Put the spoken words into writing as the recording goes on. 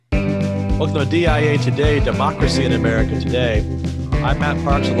Welcome to DIA Today, Democracy in America Today. I'm Matt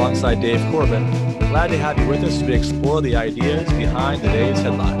Parks alongside Dave Corbin. Glad to have you with us as we explore the ideas behind today's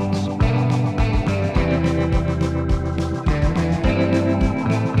headlines.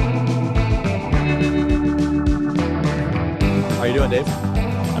 How are you doing, Dave?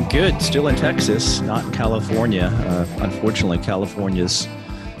 I'm good. Still in Texas, not in California. Unfortunately, California's,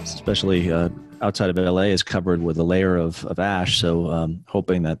 especially outside of LA, is covered with a layer of ash. So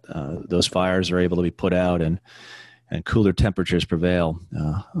hoping that those fires are able to be put out and cooler temperatures prevail,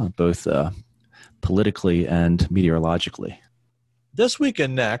 both politically and meteorologically. This week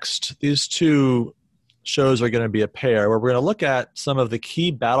and next, these two shows are going to be a pair where we're going to look at some of the key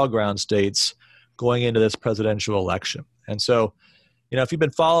battleground states going into this presidential election. And so, if you've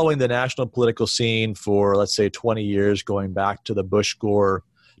been following the national political scene for, let's say, 20 years, going back to the Bush-Gore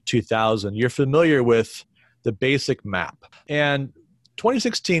 2000, you're familiar with the basic map. And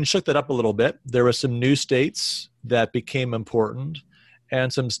 2016 shook that up a little bit. There were some new states that became important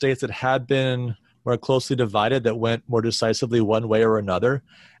and some states that had been more closely divided that went more decisively one way or another.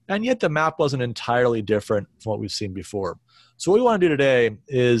 And yet the map wasn't entirely different from what we've seen before. So what we want to do today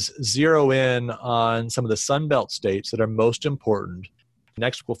is zero in on some of the Sun Belt states that are most important.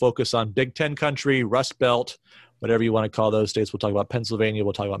 Next, we'll focus on Big Ten country, Rust Belt, whatever you want to call those states. We'll talk about Pennsylvania.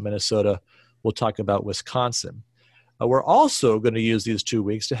 We'll talk about Minnesota. We'll talk about Wisconsin. We're also going to use these 2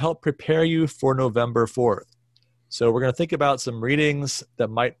 weeks to help prepare you for November 4th. So we're going to think about some readings that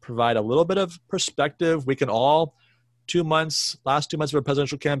might provide a little bit of perspective. We can all, last 2 months of a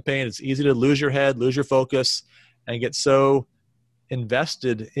presidential campaign, it's easy to lose your head, lose your focus, and get so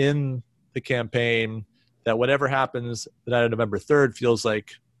invested in the campaign that whatever happens the night of November 3rd feels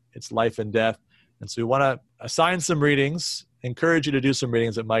like it's life and death. And so we want to assign some readings, encourage you to do some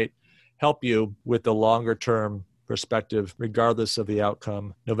readings that might help you with the longer term perspective, regardless of the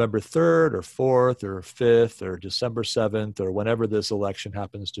outcome, November 3rd or 4th or 5th or December 7th or whenever this election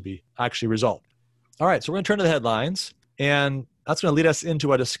happens to be actually resolved. All right, so we're going to turn to the headlines, and that's going to lead us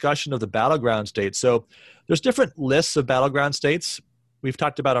into a discussion of the battleground states. So there's different lists of battleground states. We've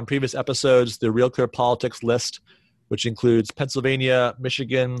talked about on previous episodes the Real Clear Politics list, which includes Pennsylvania,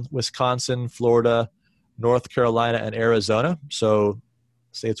 Michigan, Wisconsin, Florida, North Carolina, and Arizona. So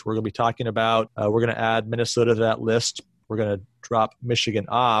states we're going to be talking about. We're going to add Minnesota to that list. We're going to drop Michigan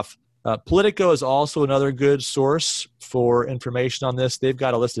off. Politico is also another good source for information on this. They've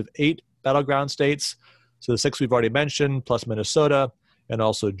got a list of 8 battleground states. So the 6 we've already mentioned, plus Minnesota, and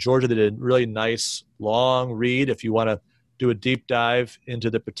also Georgia. They did a really nice long read if you want to do a deep dive into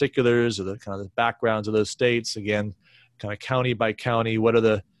the particulars or the kind of the backgrounds of those states. Again, kind of county by county, what are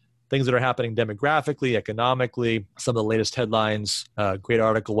the things that are happening demographically, economically, some of the latest headlines. Great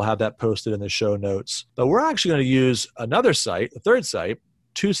article. We'll have that posted in the show notes. But we're actually going to use another site, a third site,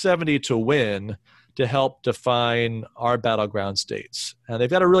 270 to Win, to help define our battleground states. And they've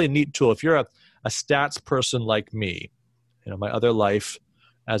got a really neat tool. If you're a stats person like me, my other life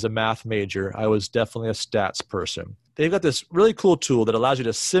as a math major, I was definitely a stats person. They've got this really cool tool that allows you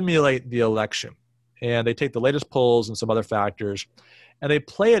to simulate the election. And they take the latest polls and some other factors, and they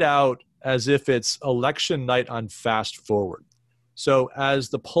play it out as if it's election night on fast forward. So as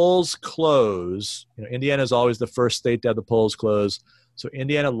the polls close, Indiana is always the first state to have the polls close. So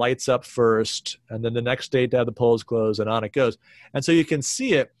Indiana lights up first, and then the next state to have the polls close, and on it goes. And so you can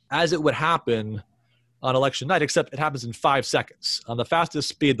see it as it would happen on election night, except it happens in 5 seconds. On the fastest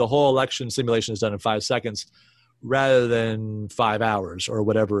speed, the whole election simulation is done in 5 seconds rather than 5 hours or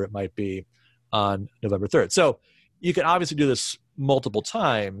whatever it might be on November 3rd. So you can obviously do this multiple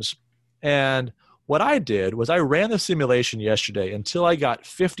times. And what I did was I ran the simulation yesterday until I got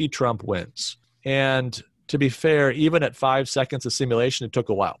 50 Trump wins. And to be fair, even at 5 seconds of simulation, it took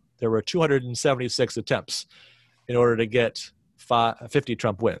a while. There were 276 attempts in order to get 50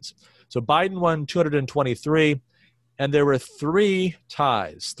 Trump wins. So Biden won 223, and there were 3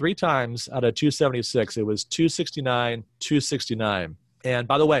 ties. 3 times out of 276, it was 269, 269. And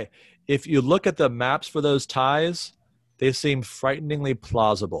by the way, if you look at the maps for those ties, they seem frighteningly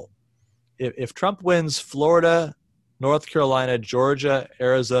plausible. If Trump wins Florida, North Carolina, Georgia,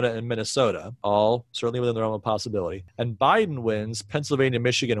 Arizona, and Minnesota, all certainly within the realm of possibility, and Biden wins Pennsylvania,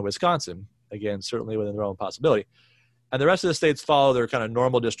 Michigan, and Wisconsin, again, certainly within the realm of possibility, and the rest of the states follow their kind of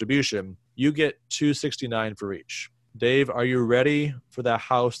normal distribution, you get 269 for each. Dave, are you ready for the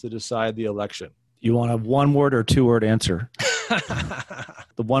House to decide the election? You want a 1-word or 2-word answer?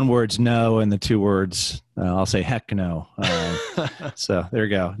 The 1 word's no, and the 2 words, I'll say heck no. So there you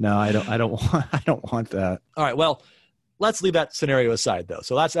go. No, I don't want that. All right. Well, let's leave that scenario aside, though.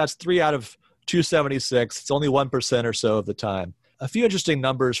 So that's 3 out of 276. It's only 1% or so of the time. a few interesting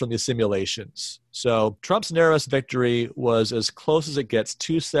numbers from these simulations. So Trump's narrowest victory was as close as it gets,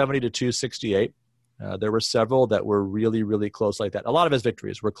 270 to 268. There were several that were really, really close like that. A lot of his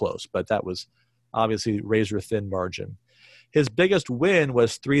victories were close, but that was obviously razor-thin margin. His biggest win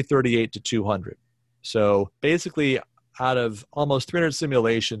was 338 to 200. So basically, out of almost 300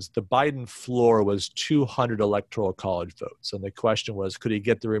 simulations, the Biden floor was 200 electoral college votes. And the question was, could he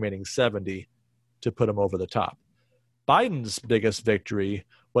get the remaining 70 to put him over the top? Biden's biggest victory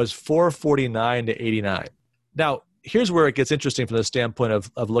was 449 to 89. Now, here's where it gets interesting from the standpoint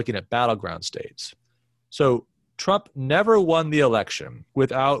of looking at battleground states. So Trump never won the election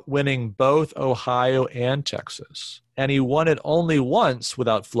without winning both Ohio and Texas. And he won it only once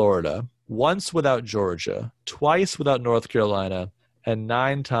without Florida, once without Georgia, twice without North Carolina, and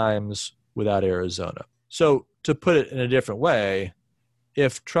 9 times without Arizona. So to put it in a different way,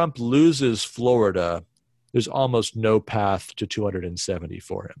 if Trump loses Florida, there's almost no path to 270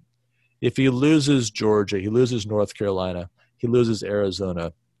 for him. If he loses Georgia, he loses North Carolina, he loses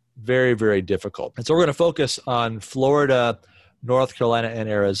Arizona, very, very difficult. And so we're going to focus on Florida, North Carolina, and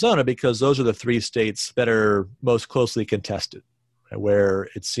Arizona because those are the 3 states that are most closely contested, where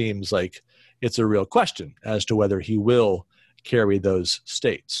it seems like it's a real question as to whether he will carry those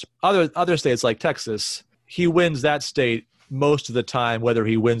states. Other states like Texas, he wins that state most of the time, whether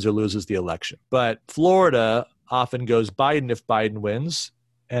he wins or loses the election. But Florida often goes Biden if Biden wins,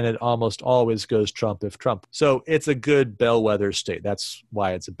 and it almost always goes Trump if Trump. So it's a good bellwether state. That's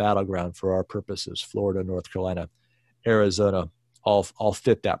why it's a battleground for our purposes. Florida, North Carolina, Arizona all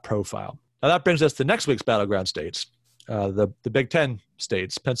fit that profile. Now that brings us to next week's battleground states, the Big Ten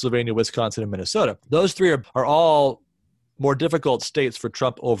states, Pennsylvania, Wisconsin, and Minnesota. Those 3 are all more difficult states for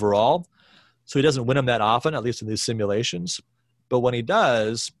Trump overall. So he doesn't win them that often, at least in these simulations. But when he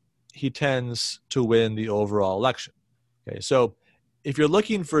does, he tends to win the overall election. Okay, so if you're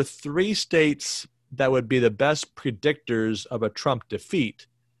looking for 3 states that would be the best predictors of a Trump defeat,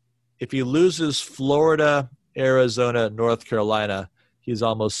 if he loses Florida, Arizona, North Carolina, he's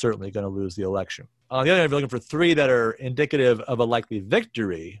almost certainly going to lose the election. On the other hand, if you're looking for 3 that are indicative of a likely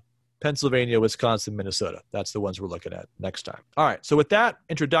victory, Pennsylvania, Wisconsin, Minnesota. That's the ones we're looking at next time. All right, so with that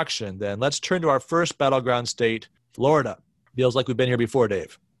introduction, then let's turn to our first battleground state, Florida. Feels like we've been here before,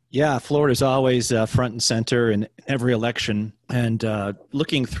 Dave. Yeah, Florida's always front and center in every election. And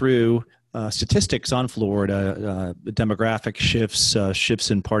looking through statistics on Florida, the demographic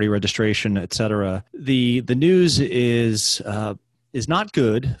shifts in party registration, et cetera, the news is not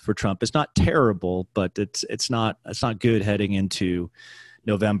good for Trump. It's not terrible, but it's not good heading into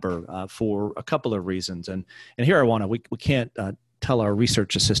November for a couple of reasons. And here we can't tell our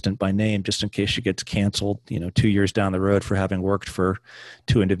research assistant by name just in case she gets canceled, 2 years down the road for having worked for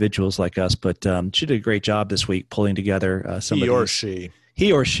 2 individuals like us. But she did a great job this week pulling together some He or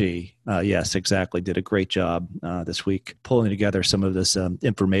she, yes, exactly, did a great job this week pulling together some of this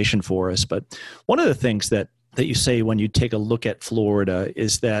information for us. But one of the things that you say when you take a look at Florida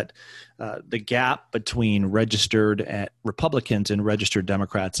is that the gap between registered Republicans and registered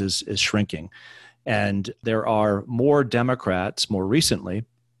Democrats is shrinking. And there are more Democrats more recently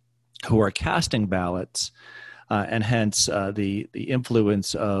who are casting ballots, and hence the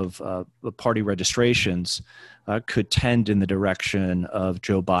influence of the party registrations could tend in the direction of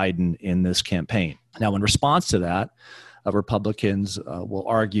Joe Biden in this campaign. Now, in response to that, Republicans will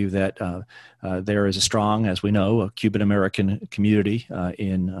argue that there is a strong, as we know, a Cuban-American community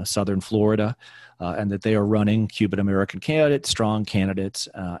in southern Florida, and that they are running Cuban-American candidates, strong candidates,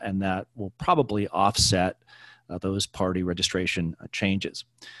 and that will probably offset those party registration changes.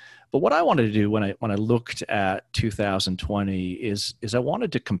 But what I wanted to do when I looked at 2020 is I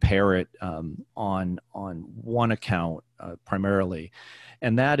wanted to compare it on one account primarily,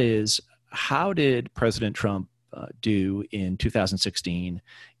 and that is how did President Trump do in 2016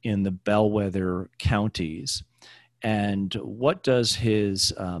 in the bellwether counties, and what does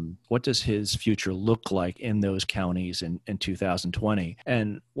his future look like in those counties in 2020?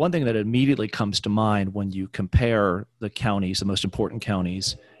 And one thing that immediately comes to mind when you compare the counties, the most important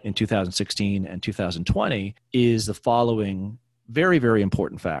counties in 2016 and 2020, is the following very, very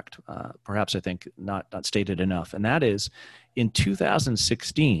important fact, perhaps I think not stated enough, and that is in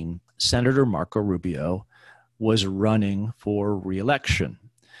 2016, Senator Marco Rubio was running for re-election.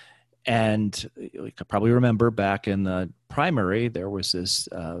 And you could probably remember back in the primary, there was this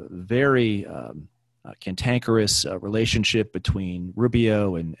very cantankerous relationship between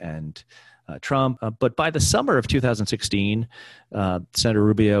Rubio and Trump. But by the summer of 2016, Senator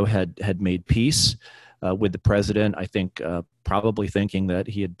Rubio had made peace with the president, I think probably thinking that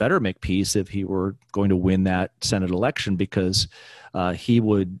he had better make peace if he were going to win that Senate election, because he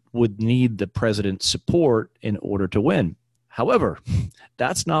would need the president's support in order to win. However,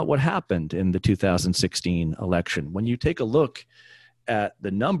 that's not what happened in the 2016 election. When you take a look at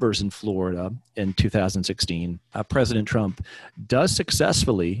the numbers in Florida in 2016, President Trump does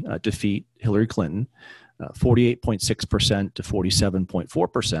successfully defeat Hillary Clinton, 48.6% to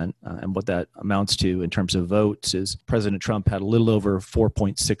 47.4%. And what that amounts to in terms of votes is President Trump had a little over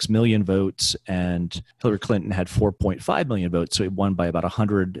 4.6 million votes and Hillary Clinton had 4.5 million votes. So he won by about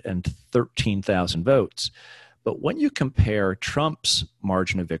 113,000 votes. But when you compare Trump's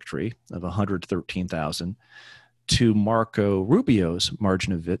margin of victory of 113,000 to Marco Rubio's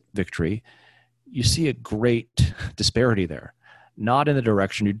margin of victory, you see a great disparity there, not in the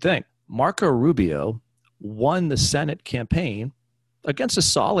direction you'd think. Marco Rubio won the Senate campaign against a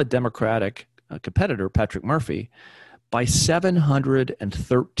solid Democratic competitor, Patrick Murphy, by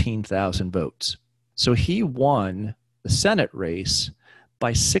 713,000 votes. So he won the Senate race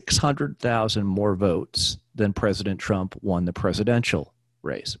by 600,000 more votes than President Trump won the presidential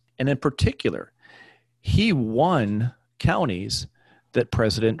race. And in particular, he won counties that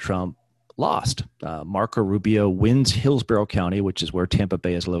President Trump lost. Marco Rubio wins Hillsborough County, which is where Tampa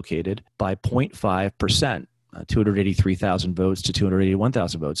Bay is located, by 0.5%, 283,000 votes to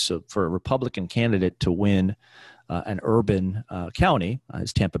 281,000 votes. So for a Republican candidate to win an urban county,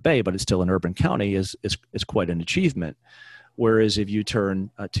 it's Tampa Bay, but it's still an urban county, is quite an achievement. Whereas if you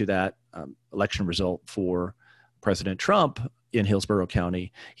turn to that election result for President Trump in Hillsborough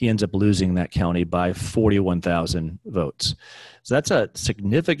County, he ends up losing that county by 41,000 votes. So that's a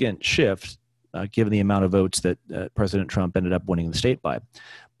significant shift given the amount of votes that President Trump ended up winning the state by.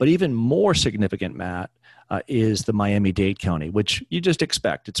 But even more significant, Matt, is the Miami-Dade County, which you just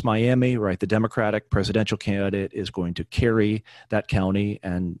expect. It's Miami, right? The Democratic presidential candidate is going to carry that county,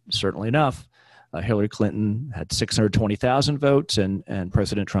 and certainly enough, Hillary Clinton had 620,000 votes and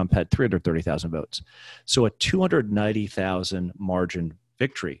President Trump had 330,000 votes. So a 290,000 margin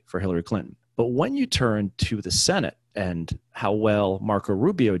victory for Hillary Clinton. But when you turn to the Senate and how well Marco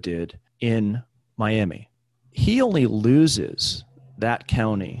Rubio did in Miami, he only loses that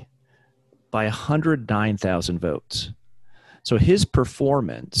county by 109,000 votes. So his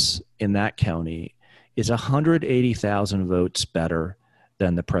performance in that county is 180,000 votes better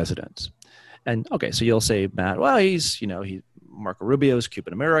than the president's. And okay, so you'll say, Matt, well, Marco Rubio is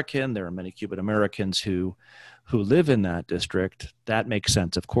Cuban American. There are many Cuban Americans who live in that district. That makes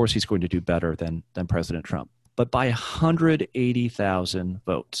sense. Of course, he's going to do better than President Trump, but by 180,000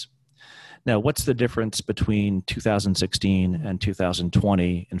 votes. Now, what's the difference between 2016 and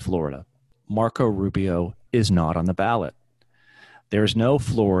 2020 in Florida? Marco Rubio is not on the ballot. There's no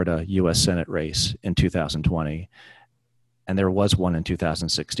Florida U.S. Senate race in 2020, and there was one in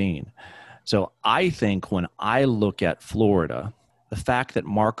 2016. So I think when I look at Florida, the fact that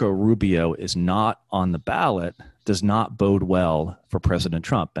Marco Rubio is not on the ballot does not bode well for President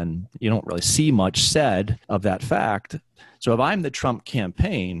Trump. And you don't really see much said of that fact. So if I'm the Trump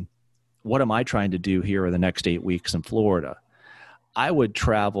campaign, what am I trying to do here in the next 8 weeks in Florida? I would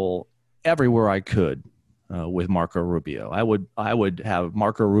travel everywhere I could with Marco Rubio. I would have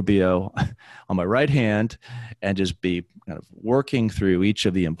Marco Rubio on my right hand and just be kind of working through each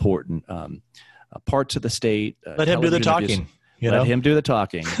of the important parts of the state. Let him do the talking. Let him do the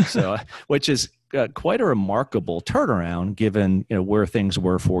talking. So, which is quite a remarkable turnaround given where things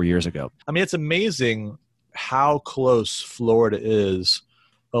were 4 years ago. I mean, it's amazing how close Florida is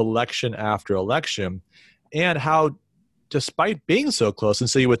election after election, and how, despite being so close, and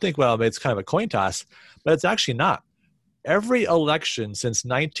so you would think, well, it's kind of a coin toss, but it's actually not. Every election since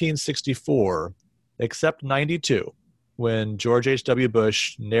 1964, except 92, when George H.W.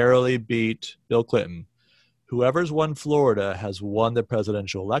 Bush narrowly beat Bill Clinton, whoever's won Florida has won the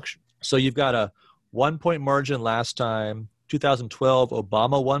presidential election. So you've got a 1-point margin last time. 2012,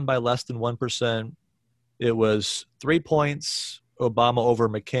 Obama won by less than 1%. It was 3 points, Obama over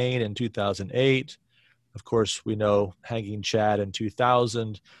McCain in 2008. Of course, we know hanging Chad in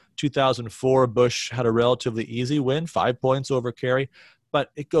 2000. 2004, Bush had a relatively easy win, 5 points over Kerry.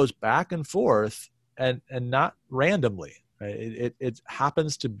 But it goes back and forth and not randomly. Right? It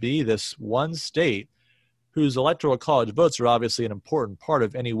happens to be this one state whose electoral college votes are obviously an important part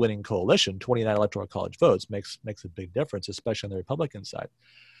of any winning coalition. 29 electoral college votes makes a big difference, especially on the Republican side.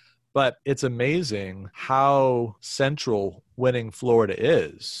 But it's amazing how central winning Florida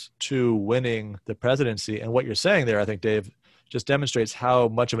is to winning the presidency. And what you're saying there, I think, Dave, just demonstrates how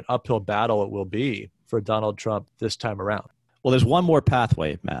much of an uphill battle it will be for Donald Trump this time around. Well, there's one more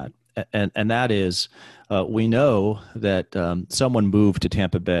pathway, Matt, and that is, we know that someone moved to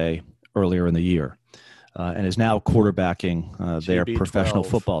Tampa Bay earlier in the year and is now quarterbacking their professional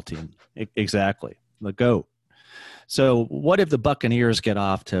football team. Exactly, the GOAT. So what if the Buccaneers get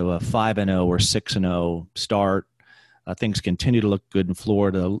off to a 5-0 or 6-0 start? Things continue to look good in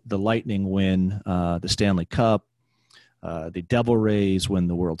Florida. The Lightning win the Stanley Cup. The Devil Rays win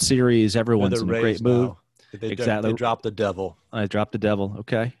the World Series. Everyone's in a great mood. Exactly. They dropped the Devil. I dropped the Devil.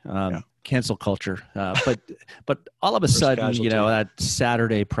 Okay. Cancel culture. But all of a sudden, that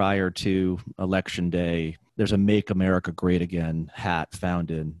Saturday prior to Election Day, there's a Make America Great Again hat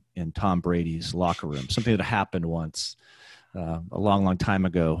found in Tom Brady's locker room, something that happened once a long time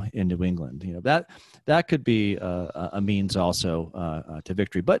ago in New England. That could be a means also to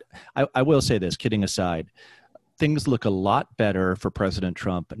victory. But I will say this, kidding aside, things look a lot better for President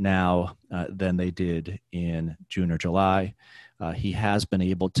Trump now than they did in June or July. He has been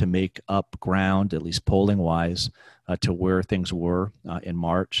able to make up ground, at least polling-wise, to where things were in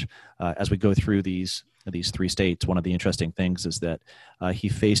March. As we go through these three states, one of the interesting things is that he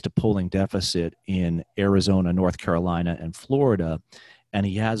faced a polling deficit in Arizona, North Carolina, and Florida, and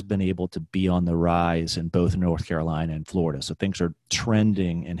he has been able to be on the rise in both North Carolina and Florida. So things are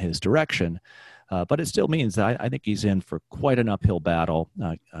trending in his direction. But it still means that I think he's in for quite an uphill battle,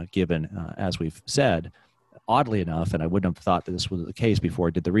 given, as we've said, oddly enough, and I wouldn't have thought that this was the case before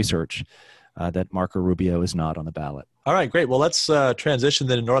I did the research, that Marco Rubio is not on the ballot. All right, great. Well, let's transition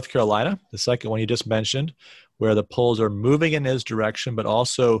then to North Carolina, the second one you just mentioned, where the polls are moving in his direction, but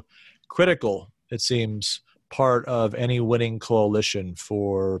also critical, it seems, part of any winning coalition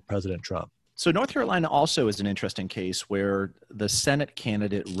for President Trump. So North Carolina also is an interesting case where the Senate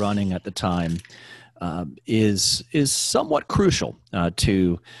candidate running at the time is somewhat crucial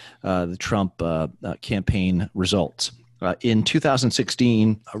to the Trump campaign results. In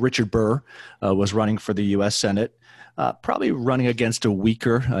 2016, Richard Burr was running for the U.S. Senate, probably running against a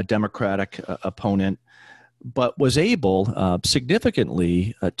weaker Democratic opponent, but was able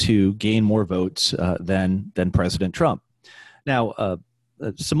significantly to gain more votes than President Trump. Now,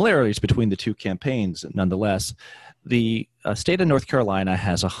 similarities between the two campaigns, nonetheless, the state of North Carolina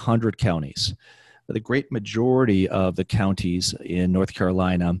has 100 counties. The great majority of the counties in North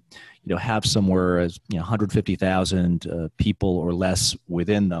Carolina, have somewhere as 150,000 people or less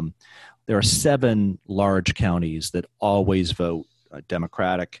within them. There are 7 large counties that always vote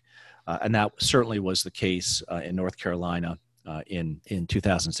Democratic, and that certainly was the case in North Carolina in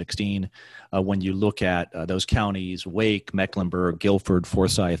 2016. When you look at those counties, Wake, Mecklenburg, Guilford,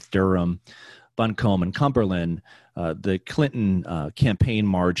 Forsyth, Durham, Buncombe, and Cumberland, the Clinton campaign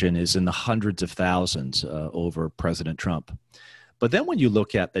margin is in the hundreds of thousands over President Trump. But then when you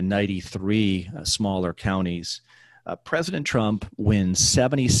look at the 93 smaller counties, President Trump wins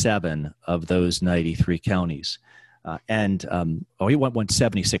 77 of those 93 counties. He won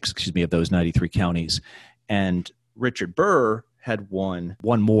 76, of those 93 counties. And Richard Burr had won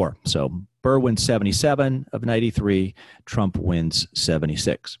one more. So Burr wins 77 of 93, Trump wins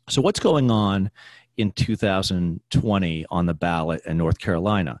 76. So what's going on in 2020 on the ballot in North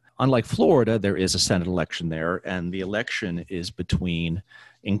Carolina? Unlike Florida, there is a Senate election there, and the election is between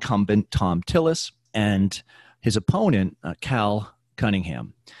incumbent Thom Tillis and his opponent, Cal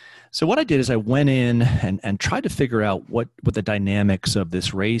Cunningham. So what I did is I went in and tried to figure out what the dynamics of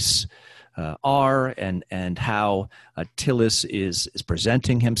this race are and how Tillis is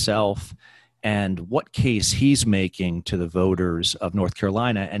presenting himself and what case he's making to the voters of North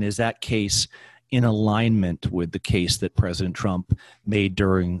Carolina. And is that case in alignment with the case that President Trump made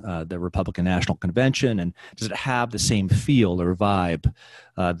during the Republican National Convention? And does it have the same feel or vibe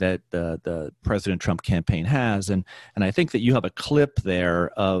that the President Trump campaign has? And I think that you have a clip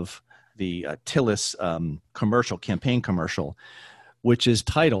there of the Tillis campaign commercial, which is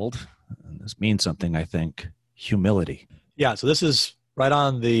titled, and this means something, I think, humility. Yeah, so this is right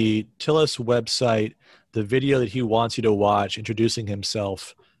on the Tillis website, the video that he wants you to watch introducing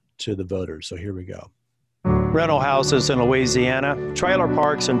himself to the voters. So here we go. Rental houses in Louisiana, trailer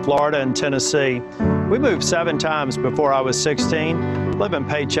parks in Florida and Tennessee. We moved 7 times before I was 16, living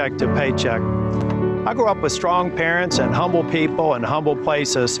paycheck to paycheck. I grew up with strong parents and humble people and humble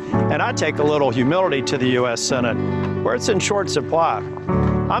places, and I take a little humility to the U.S. Senate, where it's in short supply.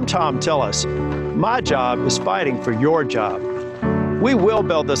 I'm Thom Tillis. My job is fighting for your job. We will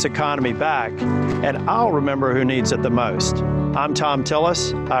build this economy back, and I'll remember who needs it the most. I'm Thom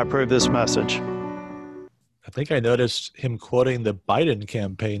Tillis. I approve this message. I think I noticed him quoting the Biden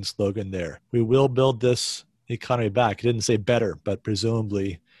campaign slogan there. We will build this economy back. He didn't say better, but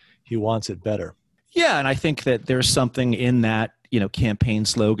presumably he wants it better. Yeah, and I think that there's something in that campaign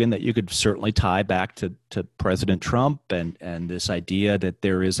slogan that you could certainly tie back to President Trump and this idea that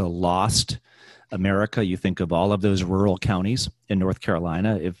there is a lost America. You think of all of those rural counties in North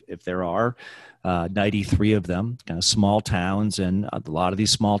Carolina, if there are 93 of them, kind of small towns, and a lot of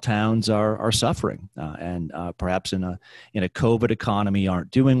these small towns are suffering and perhaps in a COVID economy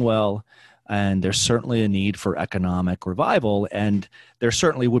aren't doing well. And there's certainly a need for economic revival. And there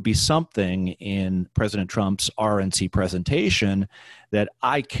certainly would be something in President Trump's RNC presentation that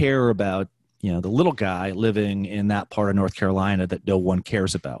I care about, the little guy living in that part of North Carolina that no one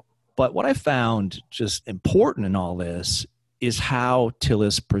cares about. But what I found just important in all this is how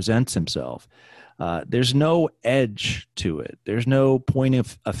Tillis presents himself. There's no edge to it. There's no pointing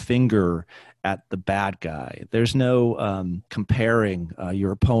of a finger at the bad guy. There's no comparing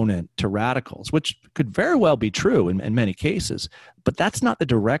your opponent to radicals, which could very well be true in many cases. But that's not the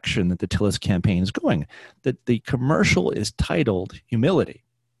direction that the Tillis campaign is going. The commercial is titled Humility.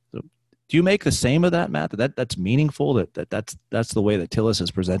 So do you make the same of that, Matt? That's meaningful, that's the way that Tillis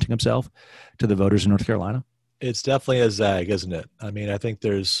is presenting himself to the voters in North Carolina? It's definitely a zag, isn't it? I mean, I think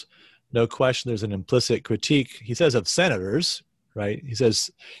there's no question there's an implicit critique, he says, of senators, right? He says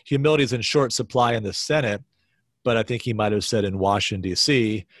humility is in short supply in the Senate, but I think he might have said in Washington,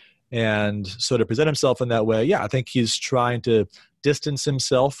 D.C. And so to present himself in that way, yeah, I think he's trying to distance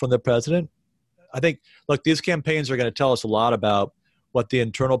himself from the president. I think, look, these campaigns are going to tell us a lot about what the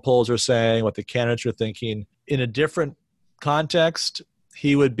internal polls are saying, what the candidates are thinking. In a different context,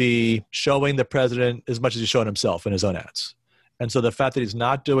 he would be showing the president as much as he's showing himself in his own ads. And so the fact that he's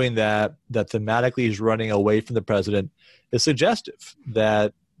not doing that thematically he's running away from the president is suggestive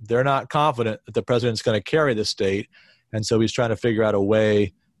that they're not confident that the president's going to carry the state. And so he's trying to figure out a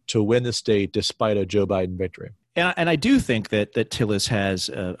way to win the state despite a Joe Biden victory. And I do think that Tillis has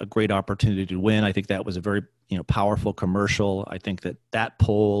a great opportunity to win. I think that was a very powerful commercial. I think that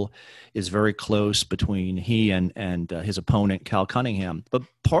poll is very close between he and his opponent, Cal Cunningham. But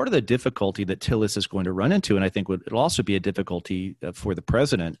part of the difficulty that Tillis is going to run into, and I think it'll also be a difficulty for the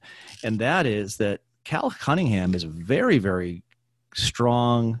president, and that is that Cal Cunningham is a very, very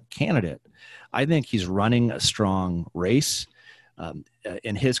strong candidate. I think he's running a strong race.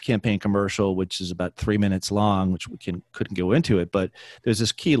 In his campaign commercial, which is about 3 minutes long, which we couldn't go into it, but there's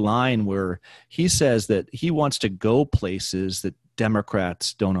this key line where he says that he wants to go places that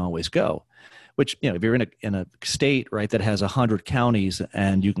Democrats don't always go. Which, if you're in a state, right, that has 100 counties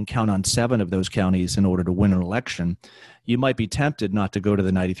and you can count on 7 of those counties in order to win an election, you might be tempted not to go to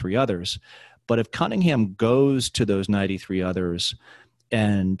the 93 others. But if Cunningham goes to those 93 others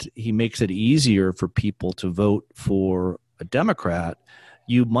and he makes it easier for people to vote for a Democrat,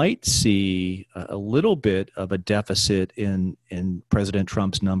 you might see a little bit of a deficit in President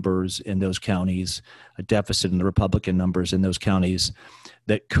Trump's numbers in those counties, a deficit in the Republican numbers in those counties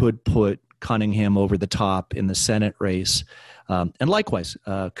that could put Cunningham over the top in the Senate race, and likewise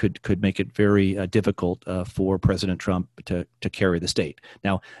could make it very difficult for President Trump to carry the state.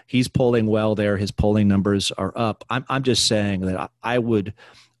 Now, he's polling well there. His polling numbers are up. I'm just saying that I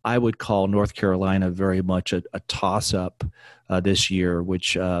would call North Carolina very much a toss-up this year,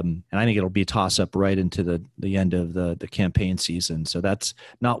 which and I think it'll be a toss-up right into the end of the campaign season. So that's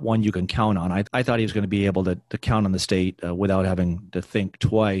not one you can count on. I thought he was going to be able to count on the state without having to think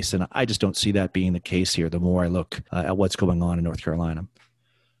twice, and I just don't see that being the case here the more I look at what's going on in North Carolina.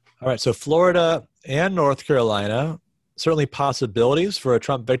 All right, so Florida and North Carolina, certainly possibilities for a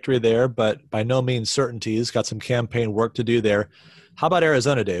Trump victory there, but by no means certainties. Got some campaign work to do there. How about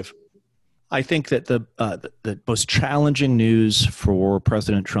Arizona, Dave? I think that the most challenging news for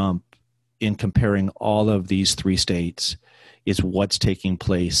President Trump in comparing all of these 3 states is what's taking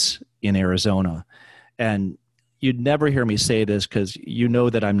place in Arizona. And you'd never hear me say this because you know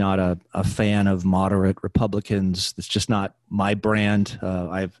that I'm not a fan of moderate Republicans. It's just not my brand.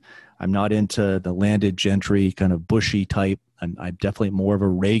 I'm not into the landed gentry kind of Bushy type. I'm definitely more of a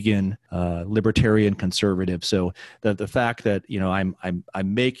Reagan libertarian conservative. So the fact that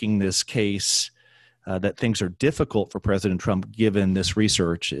I'm making this case that things are difficult for President Trump given this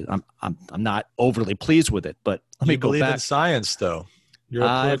research, I'm not overly pleased with it. But let me go back. You believe in science, though. You're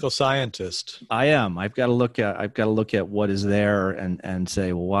a political scientist. I am. I've got to look at what is there and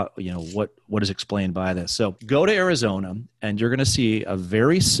say, well, what is explained by this. So go to Arizona, and you're going to see a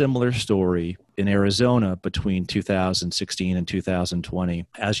very similar story in Arizona between 2016 and 2020,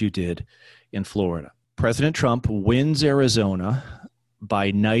 as you did in Florida. President Trump wins Arizona by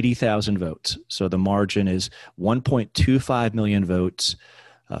 90,000 votes. So the margin is 1.25 million votes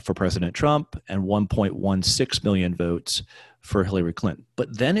for President Trump and 1.16 million votes for Hillary Clinton.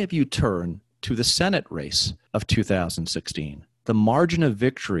 But then if you turn to the Senate race of 2016, the margin of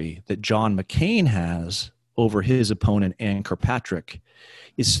victory that John McCain has over his opponent, Ann Kirkpatrick,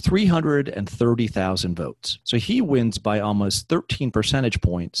 is 330,000 votes. So he wins by almost 13 percentage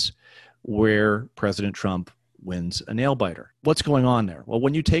points, where President Trump wins a nail-biter. What's going on there? Well,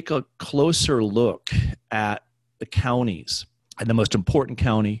 when you take a closer look at the counties, and the most important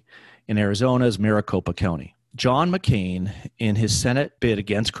county in Arizona is Maricopa County. John McCain, in his Senate bid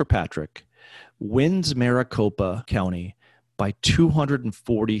against Kirkpatrick, wins Maricopa County by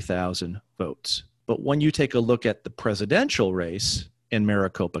 240,000 votes. But when you take a look at the presidential race in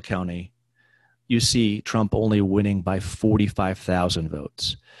Maricopa County, you see Trump only winning by 45,000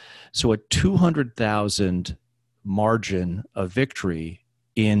 votes. So a 200,000 margin of victory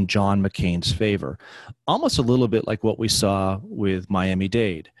in John McCain's favor. Almost a little bit like what we saw with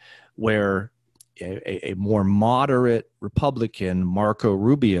Miami-Dade, where a more moderate Republican, Marco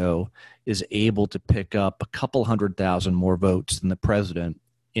Rubio, is able to pick up a couple 100,000 more votes than the president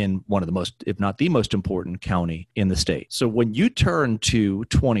in one of the most, if not the most important county in the state. So when you turn to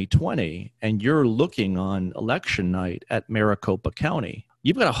 2020 and you're looking on election night at Maricopa County,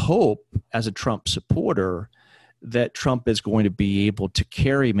 you've got to hope as a Trump supporter that Trump is going to be able to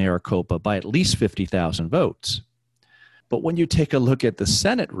carry Maricopa by at least 50,000 votes. But when you take a look at the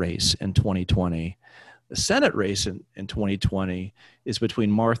Senate race in 2020, the Senate race in 2020 is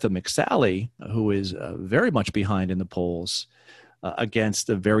between Martha McSally, who is very much behind in the polls, against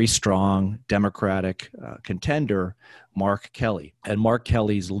a very strong Democratic contender, Mark Kelly. And Mark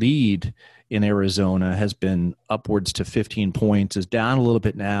Kelly's lead in Arizona has been upwards to 15 points, is down a little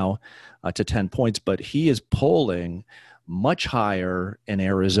bit now to 10 points, but he is polling much higher in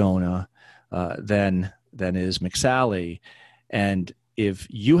Arizona than is McSally. And if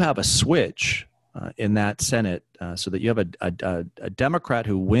you have a switch in that Senate, so that you have a Democrat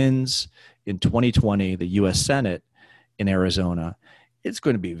who wins in 2020 the U.S. Senate in Arizona, it's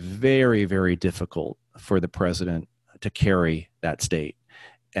going to be very, very difficult for the president to carry that state.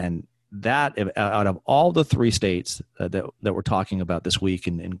 And that, out of all the three states that we're talking about this week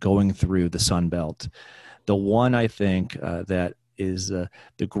and going through the Sun Belt, the one I think that is the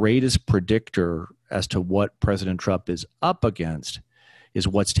greatest predictor as to what President Trump is up against is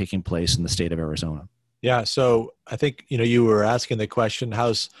what's taking place in the state of Arizona. Yeah, so I think, you were asking the question,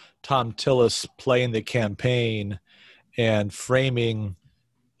 how's Thom Tillis playing the campaign and framing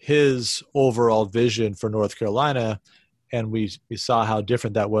his overall vision for North Carolina? And we saw how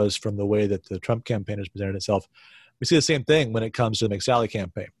different that was from the way that the Trump campaign has presented itself. We see the same thing when it comes to the McSally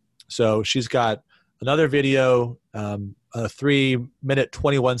campaign. So she's got another video, a 3-minute,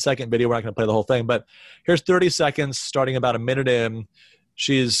 21-second video. We're not going to play the whole thing, but here's 30 seconds starting about a minute in.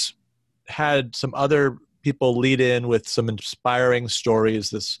 She's had some other people lead in with some inspiring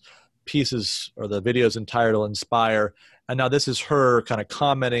stories. This piece is, or the video is entitled Inspire. And now this is her kind of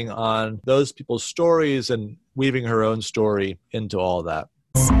commenting on those people's stories and weaving her own story into all of that.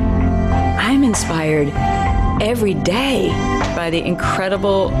 I'm inspired every day by the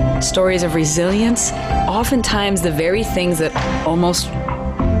incredible stories of resilience. Oftentimes the very things that almost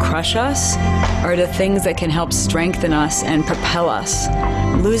crush us are the things that can help strengthen us and propel us.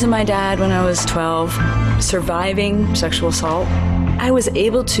 Losing my dad when I was 12, surviving sexual assault, I was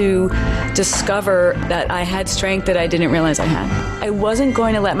able to discover that I had strength that I didn't realize I had. I wasn't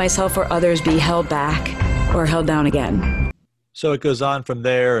going to let myself or others be held back or held down again. So it goes on from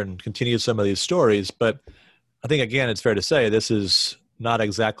there and continues some of these stories, but I think, again, it's fair to say this is not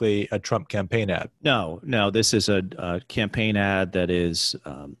exactly a Trump campaign ad. No, this is a campaign ad that is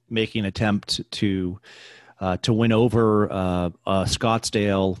making an attempt to win over a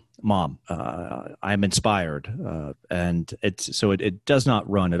Scottsdale mom. I'm inspired, and it does not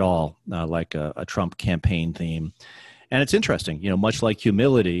run at all like a Trump campaign theme. And it's interesting, much like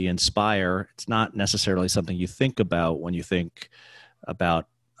humility, inspire, it's not necessarily something you think about when you think about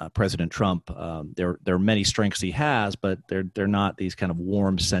President Trump. There are many strengths he has, but they're not these kind of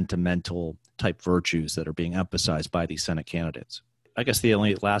warm, sentimental type virtues that are being emphasized by these Senate candidates. I guess the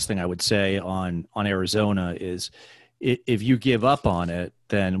only last thing I would say on Arizona is if you give up on it,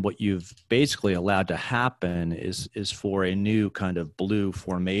 then what you've basically allowed to happen is for a new kind of blue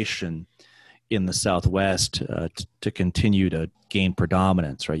formation in the Southwest to continue to gain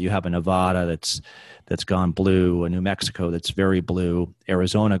predominance, right? You have a Nevada that's gone blue, a New Mexico that's very blue,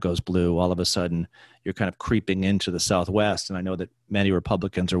 Arizona goes blue. All of a sudden, you're kind of creeping into the Southwest, and I know that many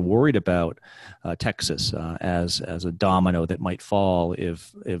Republicans are worried about Texas as a domino that might fall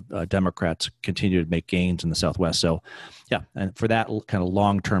if Democrats continue to make gains in the Southwest. So, yeah, and for that kind of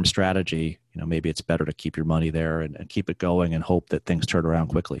long-term strategy, maybe it's better to keep your money there and keep it going and hope that things turn around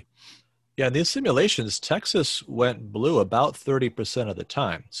quickly. Yeah, in these simulations, Texas went blue about 30% of the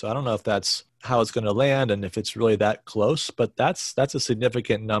time. So I don't know if that's how it's going to land and if it's really that close, but that's a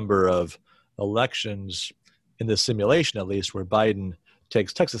significant number of elections in the simulation, at least, where Biden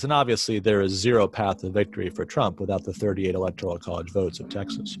takes Texas. And obviously, there is zero path to victory for Trump without the 38 electoral college votes of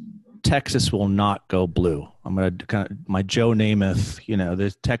Texas. Texas will not go blue. I'm going to kind of my Joe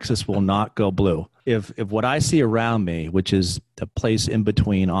Namath, Texas will not go blue. If what I see around me, which is a place in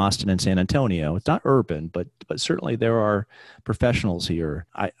between Austin and San Antonio, it's not urban, but certainly there are professionals here.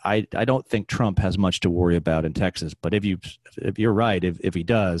 I don't think Trump has much to worry about in Texas. But if you're right, if he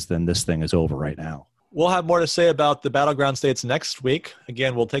does, then this thing is over right now. We'll have more to say about the battleground states next week.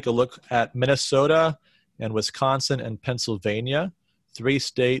 Again, we'll take a look at Minnesota and Wisconsin and Pennsylvania. 3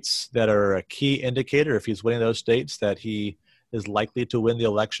 states that are a key indicator, if he's winning those states, that he is likely to win the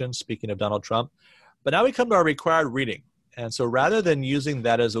election, speaking of Donald Trump. But now we come to our required reading. And so rather than using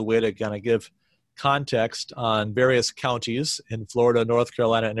that as a way to kind of give context on various counties in Florida, North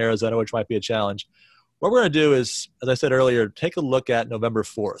Carolina, and Arizona, which might be a challenge, what we're going to do is, as I said earlier, take a look at November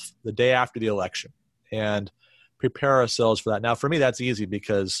 4th, the day after the election, and prepare ourselves for that. Now, for me, that's easy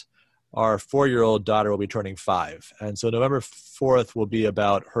because our 4-year-old daughter will be turning 5. And so November 4th will be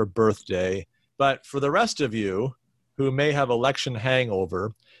about her birthday. But for the rest of you who may have election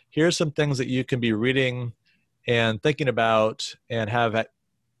hangover, here's some things that you can be reading and thinking about and have at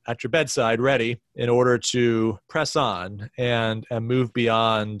your bedside ready in order to press on and move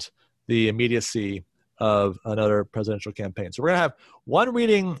beyond the immediacy of another presidential campaign. So we're going to have one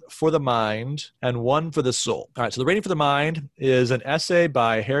reading for the mind and one for the soul. All right, so the reading for the mind is an essay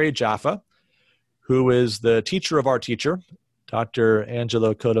by Harry Jaffa, who is the teacher of our teacher. Dr.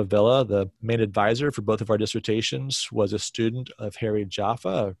 Angelo Codavella, the main advisor for both of our dissertations, was a student of Harry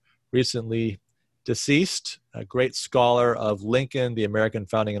Jaffa, recently deceased, a great scholar of Lincoln, the American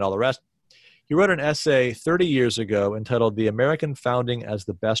founding, and all the rest. He wrote an essay 30 years ago entitled The American Founding as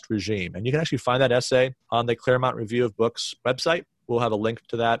the Best Regime. And you can actually find that essay on the Claremont Review of Books website. We'll have a link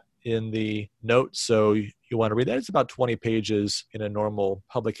to that in the notes, so you want to read that. It's about 20 pages in a normal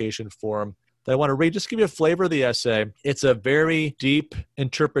publication form that I want to read. Just to give you a flavor of the essay. It's a very deep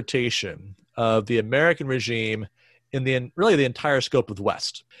interpretation of the American regime in really the entire scope of the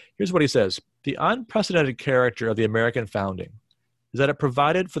West. Here's what he says. The unprecedented character of the American founding is that it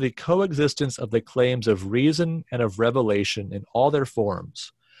provided for the coexistence of the claims of reason and of revelation in all their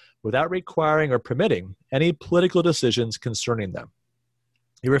forms, without requiring or permitting any political decisions concerning them.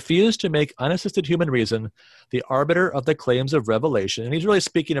 He refused to make unassisted human reason the arbiter of the claims of revelation. And he's really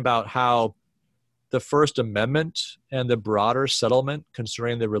speaking about how the First Amendment and the broader settlement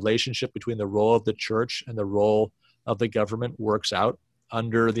concerning the relationship between the role of the church and the role of the government works out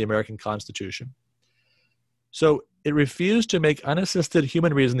under the American Constitution. So it refused to make unassisted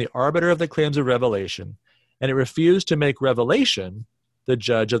human reason the arbiter of the claims of revelation, and it refused to make revelation the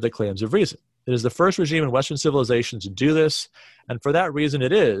judge of the claims of reason. It is the first regime in Western civilization to do this, and for that reason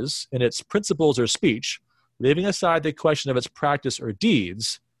it is, in its principles or speech, leaving aside the question of its practice or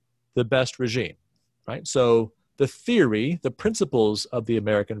deeds, the best regime, right? So the theory, the principles of the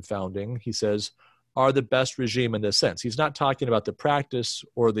American founding, he says, are the best regime in this sense. He's not talking about the practice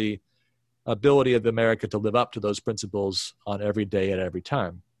or the ability of America to live up to those principles on every day at every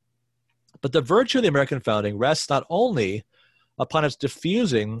time. But the virtue of the American founding rests not only upon its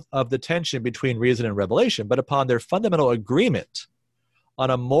diffusing of the tension between reason and revelation, but upon their fundamental agreement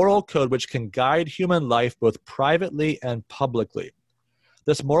on a moral code which can guide human life both privately and publicly.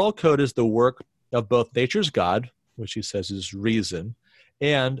 This moral code is the work of both nature's God, which he says is reason,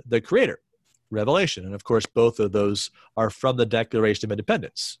 and the Creator, revelation. And of course, both of those are from the Declaration of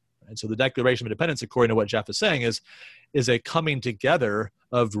Independence. And so the Declaration of Independence, according to what Jeff is saying, is a coming together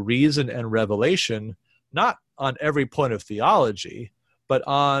of reason and revelation, not on every point of theology, but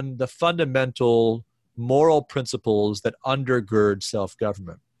on the fundamental moral principles that undergird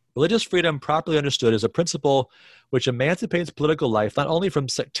self-government. Religious freedom, properly understood, is a principle which emancipates political life not only from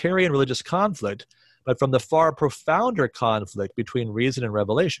sectarian religious conflict, but from the far profounder conflict between reason and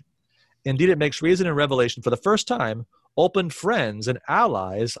revelation. Indeed, it makes reason and revelation, for the first time, open friends and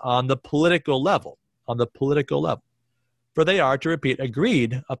allies on the political level, For they are, to repeat,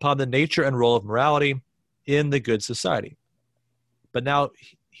 agreed upon the nature and role of morality in the good society. But now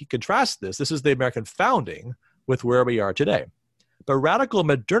he contrasts this. This is the American founding with where we are today. But radical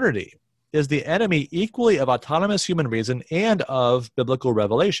modernity is the enemy equally of autonomous human reason and of biblical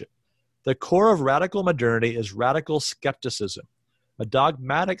revelation. The core of radical modernity is radical skepticism, a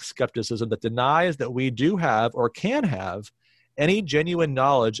dogmatic skepticism that denies that we do have or can have any genuine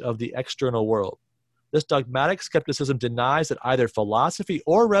knowledge of the external world. This dogmatic skepticism denies that either philosophy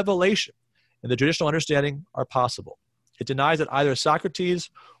or revelation in the traditional understanding are possible. It denies that either Socrates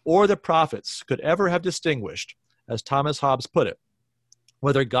or the prophets could ever have distinguished, as Thomas Hobbes put it,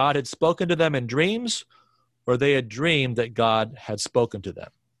 whether God had spoken to them in dreams or they had dreamed that God had spoken to them.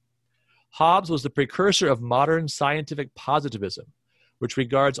 Hobbes was the precursor of modern scientific positivism, which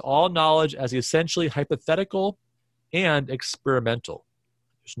regards all knowledge as essentially hypothetical and experimental.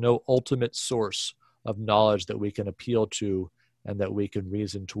 There's no ultimate source of knowledge that we can appeal to and that we can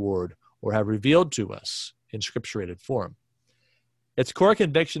reason toward or have revealed to us in scripturated form. Its core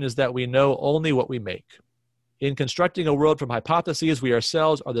conviction is that we know only what we make. In constructing a world from hypotheses, we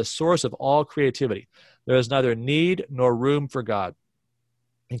ourselves are the source of all creativity. There is neither need nor room for God.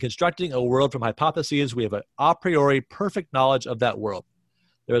 In constructing a world from hypotheses, we have an a priori perfect knowledge of that world.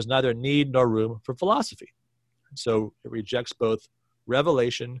 There is neither need nor room for philosophy. So it rejects both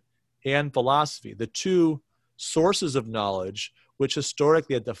revelation and philosophy, the two sources of knowledge which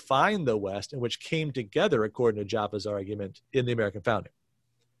historically had defined the West and which came together, according to Jaffa's argument, in the American founding.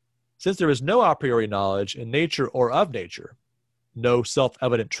 Since there is no a priori knowledge in nature or of nature, no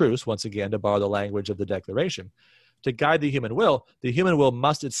self-evident truths, once again, to borrow the language of the Declaration, to guide the human will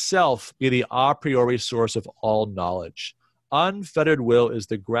must itself be the a priori source of all knowledge. Unfettered will is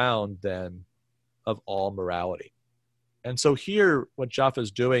the ground, then, of all morality. And so here, what Jaffa is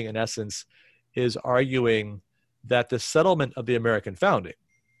doing, in essence, is arguing that the settlement of the American founding,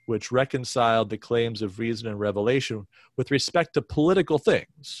 which reconciled the claims of reason and revelation with respect to political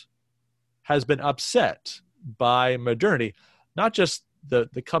things, has been upset by modernity, not just the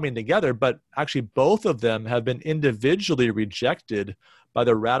coming together, but actually both of them have been individually rejected by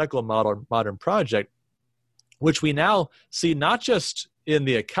the radical modern project, which we now see not just in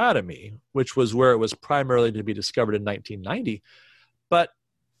the academy, which was where it was primarily to be discovered in 1990, but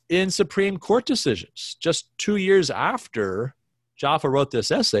in Supreme Court decisions. Just 2 years after Jaffa wrote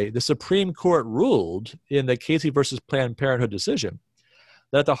this essay, the Supreme Court ruled in the Casey versus Planned Parenthood decision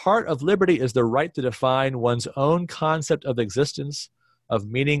that at the heart of liberty is the right to define one's own concept of existence, of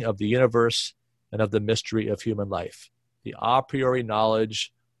meaning of the universe, and of the mystery of human life. The a priori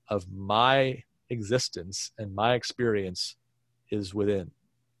knowledge of my existence and my experience is within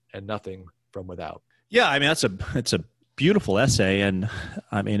and nothing from without. Yeah, I mean, it's a beautiful essay, and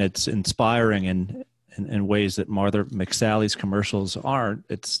I mean, it's inspiring in ways that Martha McSally's commercials aren't.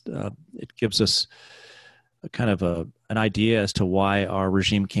 It gives us a kind of an idea as to why our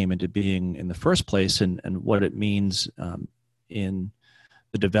regime came into being in the first place, and what it means in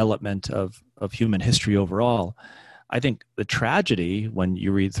the development of human history overall. I think the tragedy, when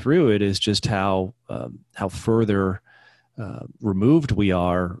you read through it, is just how further removed we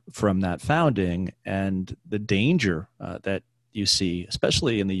are from that founding, and the danger that you see,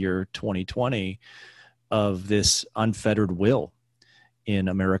 especially in the year 2020, of this unfettered will in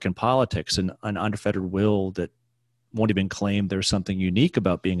American politics, and an unfettered will that won't even claim there's something unique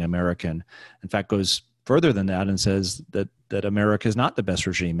about being American. In fact, goes further than that and says that America is not the best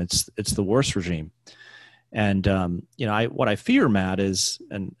regime; it's the worst regime. And what I fear, Matt, is,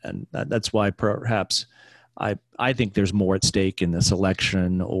 and that's why perhaps I think there's more at stake in this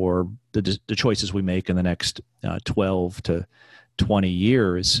election, or the choices we make in the next 12 to 20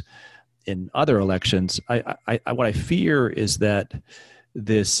 years in other elections. What I fear is that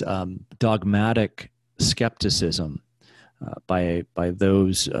this dogmatic skepticism by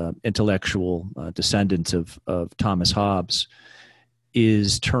those intellectual descendants of Thomas Hobbes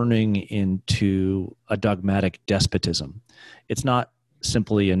is turning into a dogmatic despotism. It's not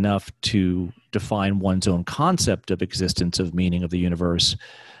simply enough to define one's own concept of existence, of meaning of the universe,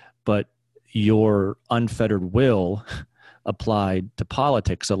 but your unfettered will applied to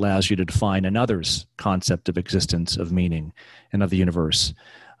politics allows you to define another's concept of existence, of meaning, and of the universe.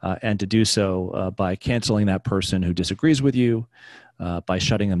 And to do so by canceling that person who disagrees with you, by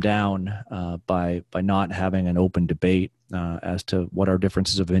shutting them down, by not having an open debate as to what our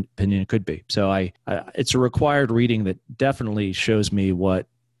differences of opinion could be. So it's a required reading that definitely shows me what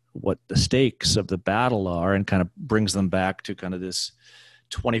the stakes of the battle are, and kind of brings them back to kind of this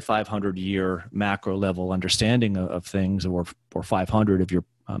 2,500 year macro level understanding of things, or 500 if you're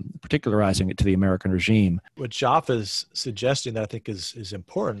particularizing it to the American regime. What Jaffa is suggesting that I think is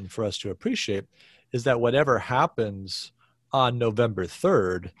important for us to appreciate is that whatever happens on November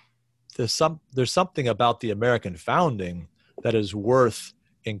 3rd, there's something about the American founding that is worth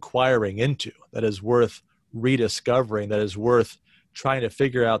inquiring into, that is worth rediscovering, that is worth trying to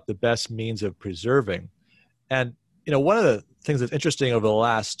figure out the best means of preserving. And one of the things that's interesting over the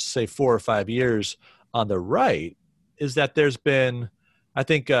last, say, 4 or 5 years on the right is that there's been, I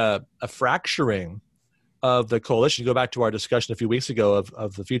think, a fracturing of the coalition, go back to our discussion a few weeks ago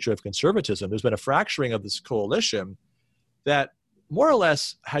of the future of conservatism, there's been a fracturing of this coalition that more or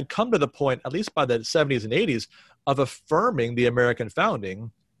less had come to the point, at least by the 70s and 80s, of affirming the American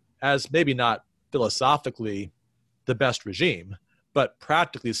founding as maybe not philosophically the best regime, but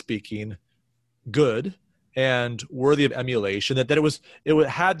practically speaking, good and worthy of emulation, that it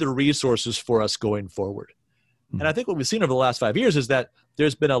had the resources for us going forward. And I think what we've seen over the last 5 years is that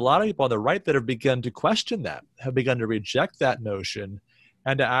there's been a lot of people on the right that have begun to question that, have begun to reject that notion,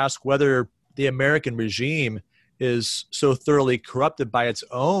 and to ask whether the American regime is so thoroughly corrupted by its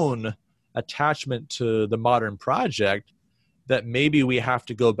own attachment to the modern project that maybe we have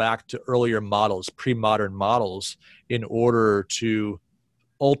to go back to earlier models, pre-modern models, in order to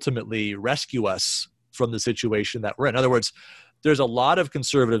ultimately rescue us from the situation that we're in. In other words, there's a lot of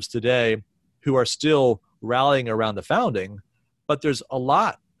conservatives today who are still rallying around the founding, but there's a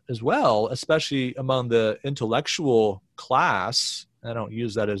lot as well, especially among the intellectual class. I don't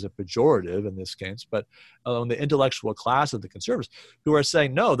use that as a pejorative in this case, but on the intellectual class of the conservatives, who are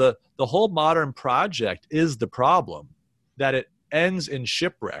saying, no, the whole modern project is the problem, that it ends in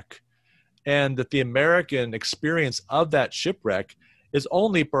shipwreck, and that the American experience of that shipwreck is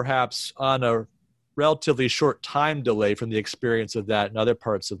only perhaps on a relatively short time delay from the experience of that in other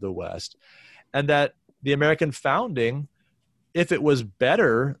parts of the West, and that the American founding, if it was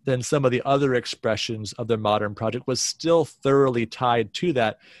better than some of the other expressions of the modern project, was still thoroughly tied to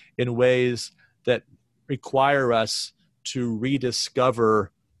that in ways that require us to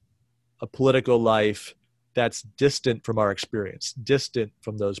rediscover a political life that's distant from our experience, distant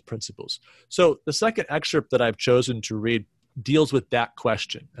from those principles. So the second excerpt that I've chosen to read deals with that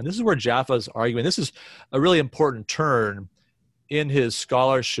question. And this is where Jaffe's arguing. This is a really important turn in his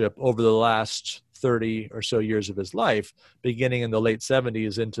scholarship over the last 30 or so years of his life, beginning in the late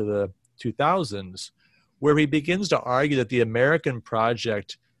 70s into the 2000s, where he begins to argue that the American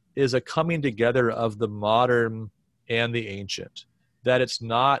project is a coming together of the modern and the ancient, that it's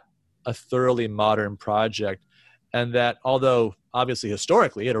not a thoroughly modern project, and that although obviously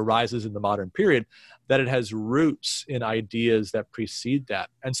historically it arises in the modern period, that it has roots in ideas that precede that.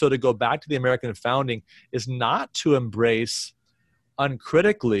 And so to go back to the American founding is not to embrace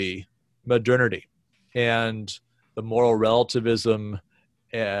uncritically modernity and the moral relativism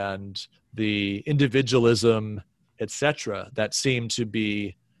and the individualism, etc., that seem to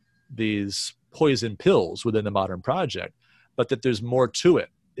be these poison pills within the modern project, but that there's more to it.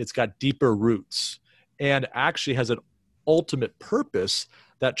 It's got deeper roots and actually has an ultimate purpose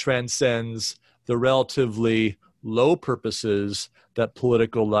that transcends the relatively low purposes that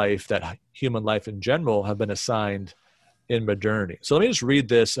political life, that human life in general, have been assigned in modernity. So let me just read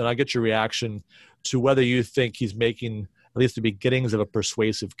this and I'll get your reaction to whether you think he's making at least the beginnings of a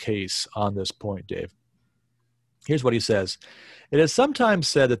persuasive case on this point, Dave. Here's what he says. It is sometimes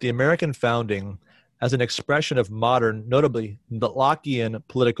said that the American founding, as an expression of modern, notably Lockean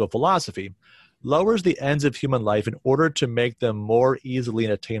political philosophy, lowers the ends of human life in order to make them more easily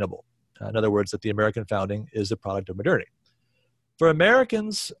attainable. In other words, that the American founding is the product of modernity. For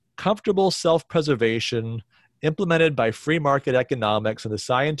Americans, comfortable self-preservation implemented by free market economics and the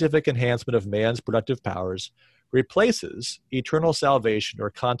scientific enhancement of man's productive powers replaces eternal salvation or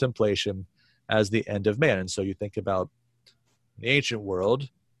contemplation as the end of man. And so you think about the ancient world,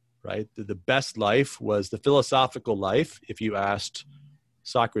 right? The best life was the philosophical life, if you asked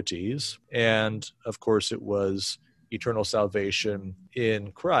Socrates. And of course, it was eternal salvation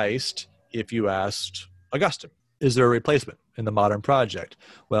in Christ, if you asked Augustine. Is there a replacement in the modern project?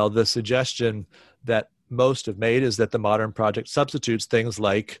 Well, the suggestion that most have made is that the modern project substitutes things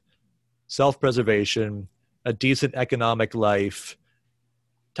like self-preservation, a decent economic life,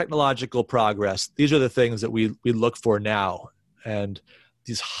 technological progress. These are the things that we look for now. And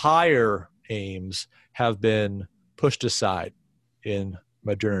these higher aims have been pushed aside in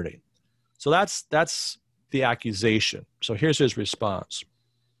modernity. So that's the accusation. So here's his response.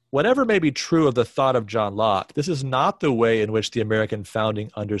 Whatever may be true of the thought of John Locke, this is not the way in which the American founding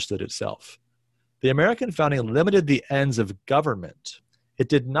understood itself. The American founding limited the ends of government. It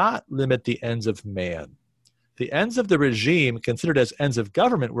did not limit the ends of man. The ends of the regime considered as ends of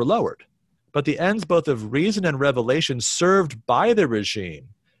government were lowered, but the ends both of reason and revelation served by the regime,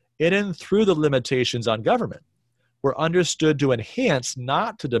 in and through the limitations on government, were understood to enhance,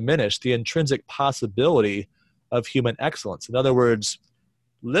 not to diminish, the intrinsic possibility of human excellence. In other words,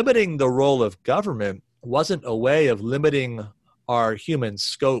 limiting the role of government wasn't a way of limiting our human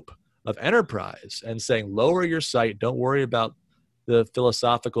scope of enterprise and saying, lower your sight, don't worry about the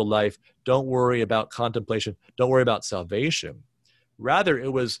philosophical life, don't worry about contemplation, don't worry about salvation. Rather,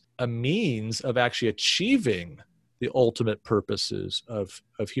 it was a means of actually achieving the ultimate purposes of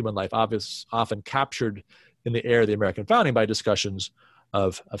human life, often captured in the air of the American founding by discussions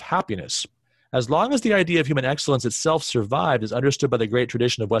of happiness. As long as the idea of human excellence itself survived as understood by the great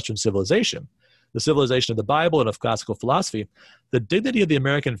tradition of Western civilization, the civilization of the Bible and of classical philosophy, the dignity of the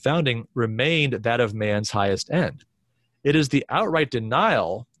American founding remained that of man's highest end. It is the outright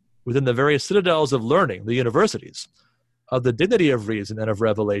denial within the very citadels of learning, the universities, of the dignity of reason and of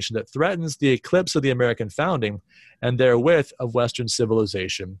revelation that threatens the eclipse of the American founding and therewith of Western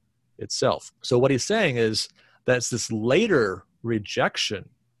civilization itself. So what he's saying is that it's this later rejection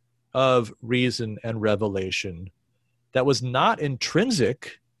of reason and revelation that was not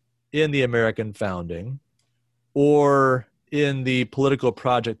intrinsic in the American founding or in the political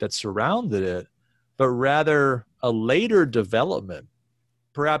project that surrounded it, but rather a later development,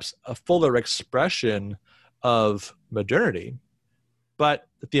 perhaps a fuller expression of modernity, but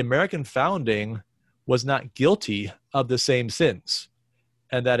that the American founding was not guilty of the same sins,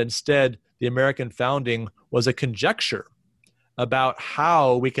 and that instead the American founding was a conjecture about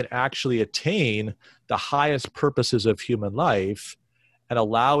how we can actually attain the highest purposes of human life and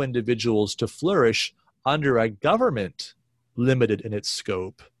allow individuals to flourish under a government limited in its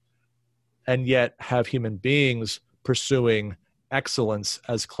scope, and yet have human beings pursuing excellence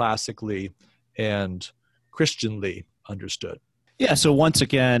as classically and Christianly understood. Yeah, so once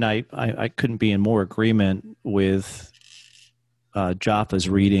again, I couldn't be in more agreement with Jaffa's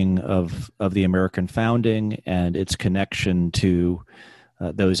reading of the American founding and its connection to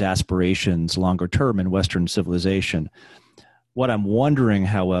those aspirations longer term in Western civilization. What I'm wondering,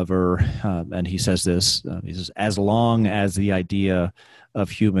 however, and he says this, he says, as long as the idea of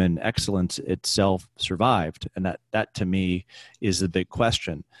human excellence itself survived, and that to me is the big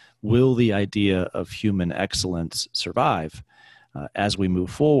question. Will the idea of human excellence survive as we move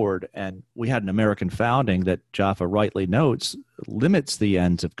forward? And we had an American founding that Jaffa rightly notes limits the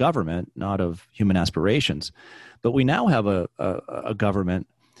ends of government, not of human aspirations. But we now have a government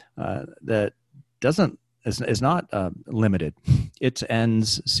that is not limited. Its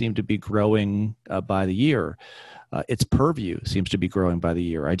ends seem to be growing by the year. Its purview seems to be growing by the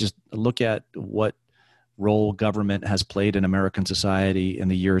year. I just look at what role government has played in American society in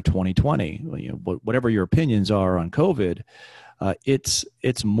the year 2020. Whatever your opinions are on COVID,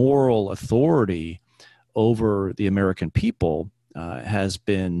 its moral authority over the American people has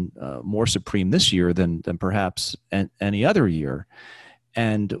been more supreme this year than perhaps any other year.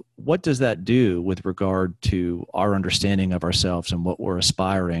 And what does that do with regard to our understanding of ourselves and what we're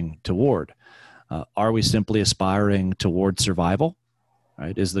aspiring toward? Are we simply aspiring toward survival?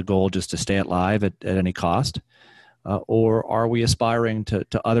 Right? Is the goal just to stay alive at any cost? Or are we aspiring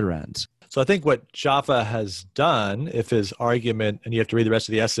to other ends? So I think what Jaffa has done, if his argument, and you have to read the rest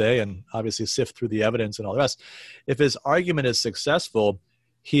of the essay and obviously sift through the evidence and all the rest, if his argument is successful,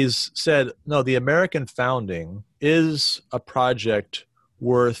 he's said, no, the American founding is a project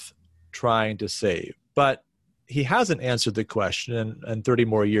worth trying to save. But he hasn't answered the question, and 30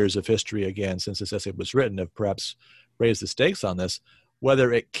 more years of history, again, since this essay was written, have perhaps raised the stakes on this,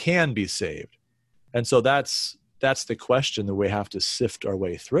 whether it can be saved. And so that's the question that we have to sift our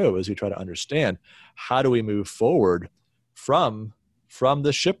way through as we try to understand how do we move forward from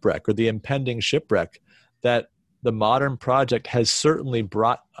the shipwreck or the impending shipwreck that the modern project has certainly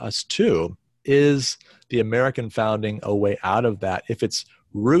brought us to. Is the American founding a way out of that? If its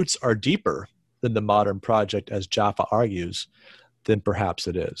roots are deeper than the modern project, as Jaffa argues, then perhaps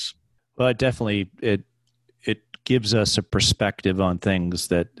it is. Well, definitely it gives us a perspective on things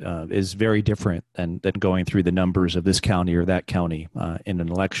that is very different than going through the numbers of this county or that county in an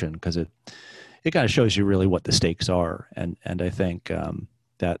election, because it kind of shows you really what the stakes are. And I think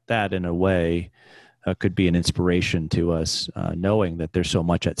that in a way could be an inspiration to us, knowing that there's so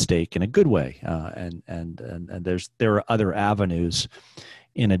much at stake in a good way, and there are other avenues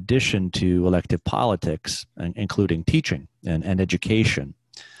in addition to elective politics, including teaching and education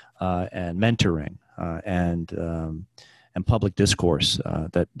and mentoring and public discourse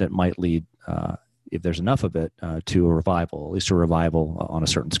that might lead, if there's enough of it, to a revival, at least a revival on a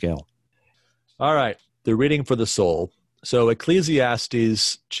certain scale. All right, the reading for the soul. So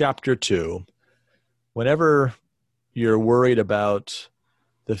Ecclesiastes chapter 2. Whenever you're worried about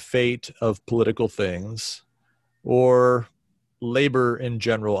the fate of political things or labor in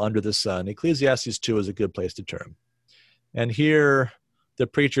general under the sun, Ecclesiastes 2 is a good place to turn. And here the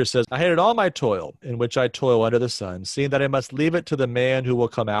preacher says, I hated all my toil in which I toil under the sun, seeing that I must leave it to the man who will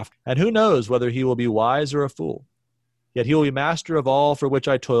come after. And who knows whether he will be wise or a fool? Yet he will be master of all for which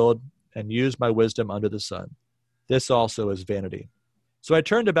I toiled and used my wisdom under the sun. This also is vanity. So I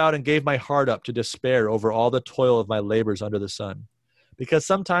turned about and gave my heart up to despair over all the toil of my labors under the sun. Because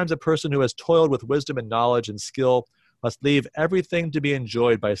sometimes a person who has toiled with wisdom and knowledge and skill must leave everything to be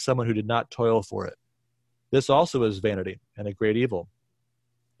enjoyed by someone who did not toil for it. This also is vanity and a great evil.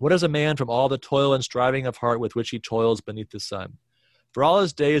 What is a man from all the toil and striving of heart with which he toils beneath the sun? For all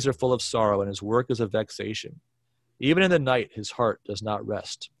his days are full of sorrow, and his work is a vexation. Even in the night his heart does not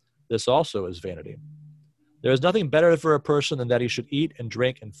rest. This also is vanity. There is nothing better for a person than that he should eat and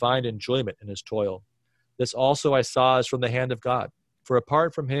drink and find enjoyment in his toil. This also I saw is from the hand of God. For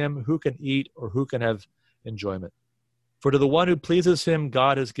apart from him, who can eat or who can have enjoyment? For to the one who pleases him,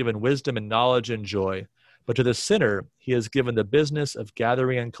 God has given wisdom and knowledge and joy. But to the sinner, he has given the business of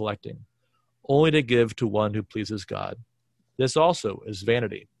gathering and collecting, only to give to one who pleases God. This also is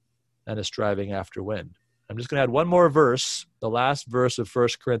vanity and a striving after wind. I'm just going to add one more verse, the last verse of 1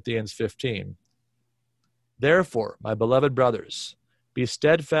 Corinthians 15. Therefore, my beloved brothers, be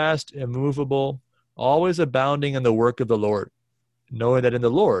steadfast, immovable, always abounding in the work of the Lord, knowing that in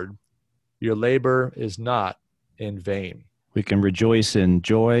the Lord your labor is not in vain. We can rejoice in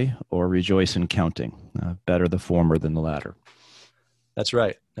joy or rejoice in counting. Better the former than the latter. That's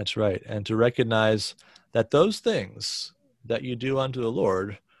right. That's right. And to recognize that those things that you do unto the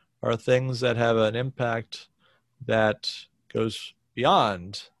Lord are things that have an impact that goes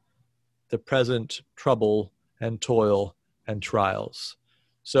beyond the present trouble and toil and trials.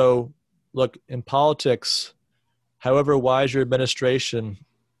 So look, in politics, however wise your administration,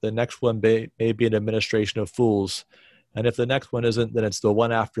 the next one may be an administration of fools. And if the next one isn't, then it's the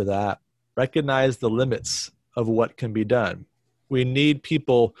one after that. Recognize the limits of what can be done. We need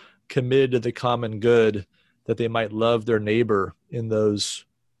people committed to the common good, that they might love their neighbor in those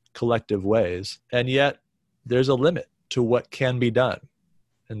collective ways. And yet there's a limit to what can be done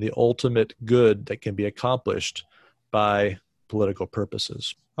and the ultimate good that can be accomplished by political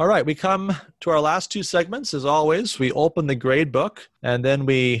purposes. All right, we come to our last two segments. As always, we open the grade book and then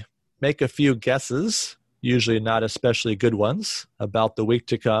we make a few guesses, usually not especially good ones, about the week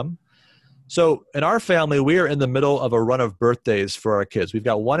to come. So in our family, we are in the middle of a run of birthdays for our kids. We've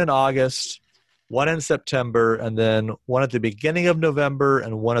got one in August, one in September, and then one at the beginning of November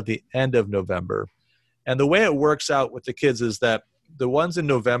and one at the end of November. And the way it works out with the kids is that the ones in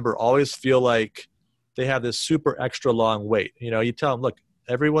November always feel like they have this super extra long wait. You know, you tell them, look,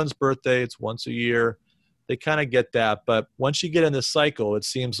 everyone's birthday, it's once a year. They kind of get that. But once you get in this cycle, it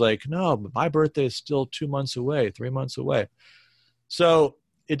seems like, no, my birthday is still 2 months away, 3 months away. So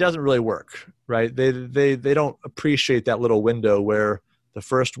it doesn't really work, right? They don't appreciate that little window where the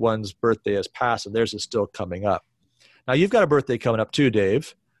first one's birthday has passed and theirs is still coming up. Now, you've got a birthday coming up too,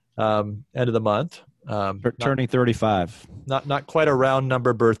 Dave, end of the month. Turning 35. Not quite a round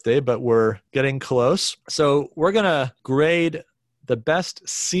number birthday, but we're getting close. So we're going to grade the best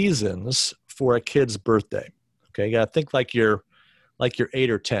seasons for a kid's birthday. Okay, you got to think like you're 8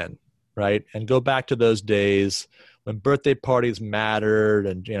 or 10, right? And go back to those days when birthday parties mattered,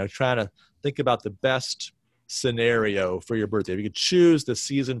 and trying to think about the best scenario for your birthday. If you could choose the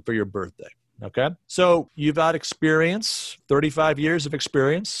season for your birthday. Okay, so you've had experience, 35 years of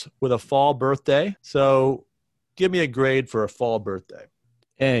experience with a fall birthday. So give me a grade for a fall birthday.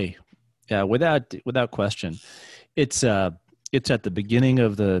 A, yeah, without question. It's at the beginning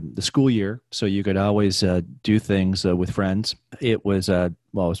of the school year, so you could always do things with friends. It was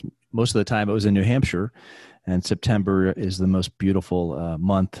most of the time it was in New Hampshire, and September is the most beautiful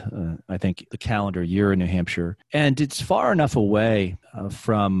month, I think, the calendar year in New Hampshire. And it's far enough away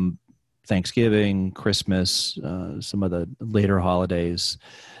from Thanksgiving, Christmas, some of the later holidays.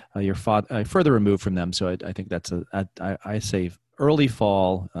 You're further removed from them, so I think that's I say early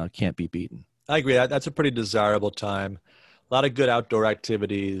fall can't be beaten. I agree. That's a pretty desirable time. A lot of good outdoor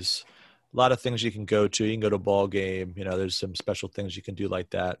activities, a lot of things you can go to. You can go to a ball game. There's some special things you can do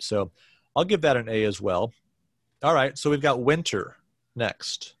like that. So I'll give that an A as well. All right. So we've got winter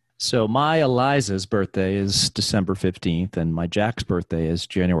next. So my Eliza's birthday is December 15th, and my Jack's birthday is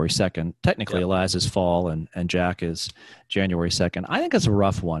January 2nd. Technically, Eliza's fall, and Jack is January 2nd. I think it's a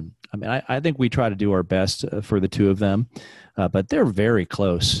rough one. I mean, I think we try to do our best for the two of them, but they're very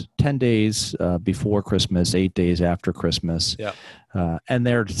close. 10 days before Christmas, 8 days after Christmas. Yeah. And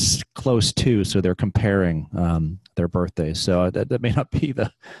they're close too, so they're comparing their birthdays. So that may not be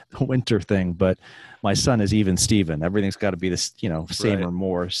the winter thing, but my son is even Steven. Everything's got to be this, same right. or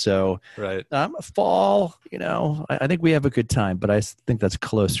more. So fall, I think we have a good time, but I think that's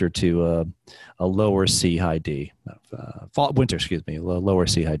closer to a lower C, high D. Lower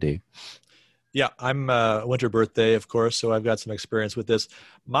C, high D. Yeah, I'm a winter birthday, of course, so I've got some experience with this.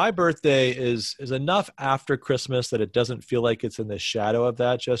 My birthday is enough after Christmas that it doesn't feel like it's in the shadow of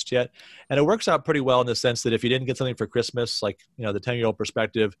that just yet. And it works out pretty well in the sense that if you didn't get something for Christmas, like, the 10-year-old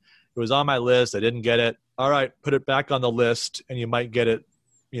perspective, it was on my list, I didn't get it. All right, put it back on the list and you might get it,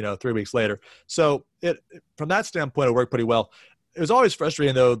 3 weeks later. So from that standpoint, it worked pretty well. It was always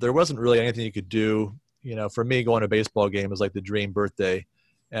frustrating though. There wasn't really anything you could do. For me, going to a baseball game is like the dream birthday.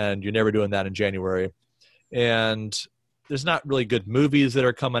 And you're never doing that in January. And there's not really good movies that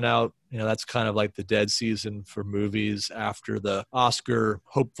are coming out. That's kind of like the dead season for movies after the Oscar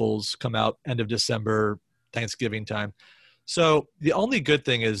hopefuls come out end of December, Thanksgiving time. So the only good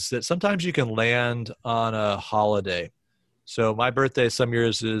thing is that sometimes you can land on a holiday. So my birthday some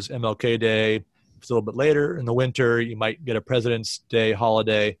years is MLK Day. It's a little bit later in the winter. You might get a President's Day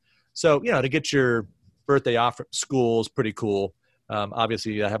holiday. So, to get your birthday off from school is pretty cool.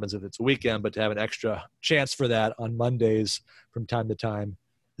 Obviously, that happens if it's a weekend, but to have an extra chance for that on Mondays from time to time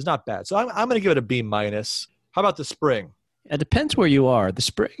is not bad. So I'm going to give it a B-. How about the spring? It depends where you are. The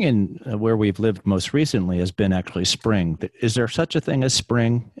spring in where we've lived most recently has been actually spring. Is there such a thing as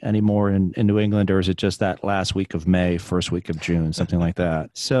spring anymore in New England, or is it just that last week of May, first week of June, something like that?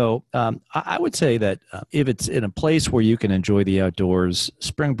 So I would say that if it's in a place where you can enjoy the outdoors,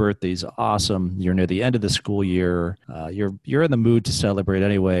 spring birthday's awesome. You're near the end of the school year. You're in the mood to celebrate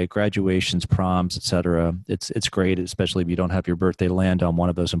anyway. Graduations, proms, etc. It's great, especially if you don't have your birthday land on one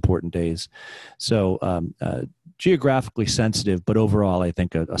of those important days. So geographically sensitive, but overall, I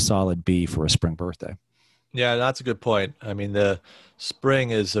think a solid B for a spring birthday. Yeah, that's a good point. I mean, the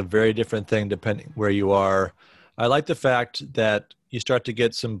spring is a very different thing depending where you are. I like the fact that you start to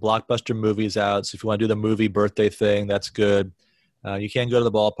get some blockbuster movies out. So if you want to do the movie birthday thing, that's good. You can go to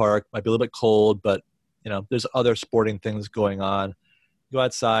the ballpark. Might be a little bit cold, but there's other sporting things going on. Go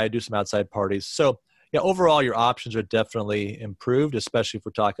outside, do some outside parties. So yeah, overall, your options are definitely improved, especially if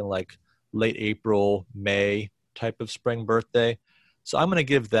we're talking like late April, May type of spring birthday. So I'm going to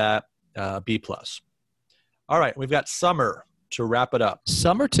give that B+. All right, we've got summer to wrap it up.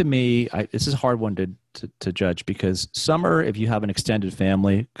 Summer to me, this is a hard one to judge, because summer, if you have an extended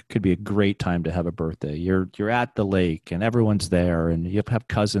family, could be a great time to have a birthday. You're at the lake and everyone's there, and you have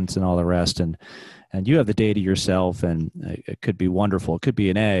cousins and all the rest, and you have the day to yourself, and it could be wonderful. It could be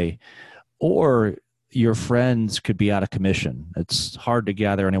an A. Or your friends could be out of commission. It's hard to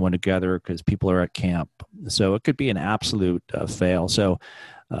gather anyone together because people are at camp. So it could be an absolute fail. So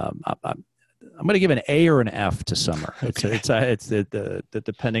I'm going to give an A or an F to summer. Okay. It's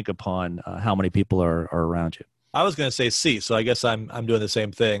depending upon how many people are around you. I was going to say C, so I guess I'm doing the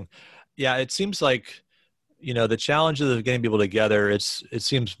same thing. Yeah, it seems like, the challenges of getting people together, it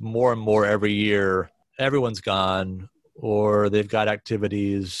seems more and more every year. Everyone's gone, or they've got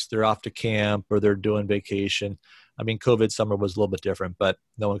activities, they're off to camp, or they're doing vacation. I mean, COVID summer was a little bit different, but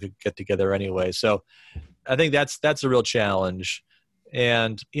no one could get together anyway. So I think that's a real challenge.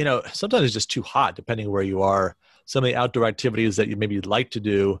 And, sometimes it's just too hot, depending where you are. Some of the outdoor activities that you maybe like to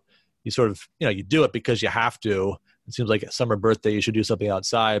do, you sort of, you do it because you have to. It seems like a summer birthday, you should do something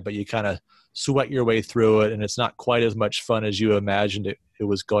outside, but you kind of sweat your way through it, and it's not quite as much fun as you imagined it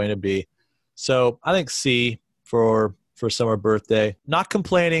was going to be. So I think C for summer birthday. Not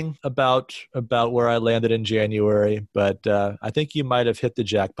complaining about where I landed in January, but I think you might have hit the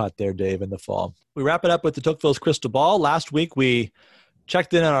jackpot there, Dave, in the fall. We wrap it up with the Tocqueville's Crystal Ball. Last week, we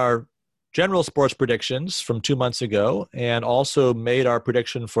checked in on our general sports predictions from 2 months ago, and also made our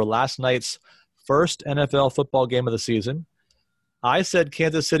prediction for last night's first NFL football game of the season. I said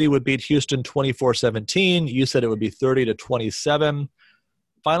Kansas City would beat Houston 24-17. You said it would be 30-27.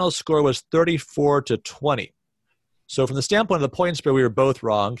 Final score was 34-20. So from the standpoint of the point spread, we were both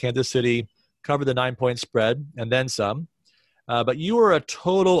wrong. Kansas City covered the 9-point spread and then some. But you were a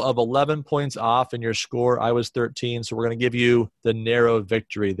total of 11 points off in your score. I was 13, so we're going to give you the narrow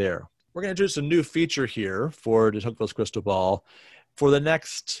victory there. We're going to introduce a new feature here for the Tocqueville's Crystal Ball. For the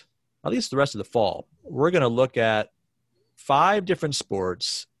next, at least the rest of the fall, we're going to look at 5 different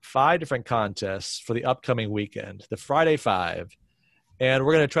sports, 5 different contests for the upcoming weekend, the Friday 5. And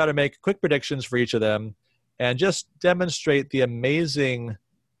we're going to try to make quick predictions for each of them, and just demonstrate the amazing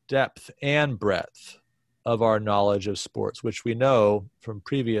depth and breadth of our knowledge of sports, which we know from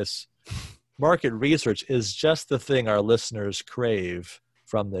previous market research is just the thing our listeners crave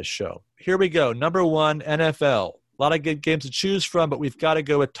from this show. Here we go. Number 1, NFL. A lot of good games to choose from, but we've got to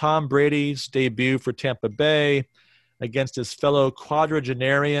go with Tom Brady's debut for Tampa Bay against his fellow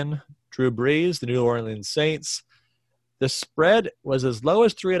quadragenarian, Drew Brees, the New Orleans Saints. The spread was as low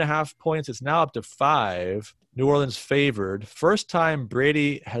as 3.5 points. It's now up to 5. New Orleans favored. First time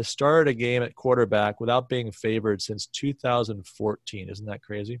Brady has started a game at quarterback without being favored since 2014. Isn't that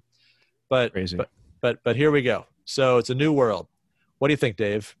crazy? But here we go. So it's a new world. What do you think,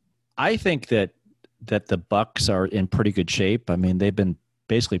 Dave? I think that the Bucs are in pretty good shape. I mean, they've been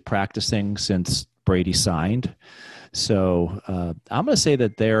basically practicing since Brady signed. So I'm going to say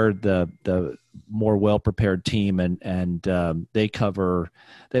that they're the more well-prepared team, and they cover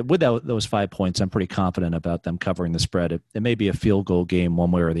that without those 5 points. I'm pretty confident about them covering the spread. It may be a field goal game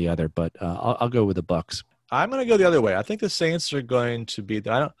one way or the other, but I'll go with the Bucs. I'm going to go the other way. I think the Saints are going to be.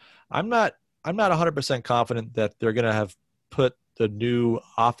 I'm not 100% confident that they're going to have put the new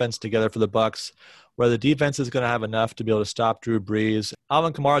offense together for the Bucs, where the defense is going to have enough to be able to stop Drew Brees.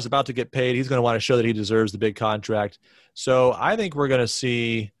 Alvin Kamara is about to get paid. He's going to want to show that he deserves the big contract. So I think we're going to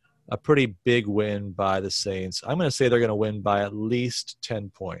see a pretty big win by the Saints. I'm going to say they're going to win by at least 10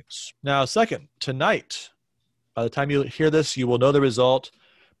 points. Now, second, tonight, by the time you hear this, you will know the result.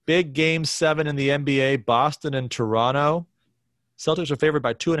 Big Game 7 in the NBA, Boston and Toronto. Celtics are favored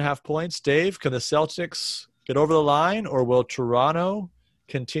by 2.5 points. Dave, can the Celtics get over the line, or will Toronto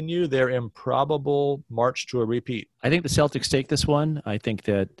continue their improbable march to a repeat? I think the Celtics take this one. I think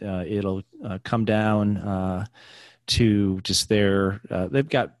that it'll come down to just they've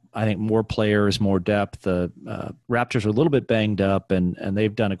got, I think, more players, more depth. The Raptors are a little bit banged up, and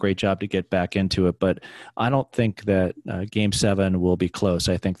they've done a great job to get back into it. But I don't think that Game 7 will be close.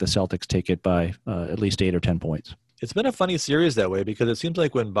 I think the Celtics take it by at least 8 or 10 points. It's been a funny series that way, because it seems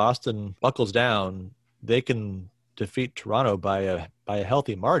like when Boston buckles down, they can defeat Toronto by a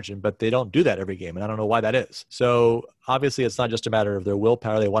healthy margin, but they don't do that every game, and I don't know why that is. So obviously it's not just a matter of their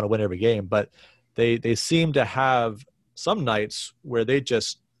willpower. They want to win every game, but they seem to have some nights where they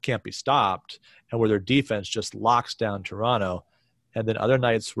just can't be stopped and where their defense just locks down Toronto, and then other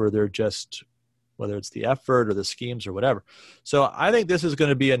nights where they're just, whether it's the effort or the schemes or whatever. So I think this is going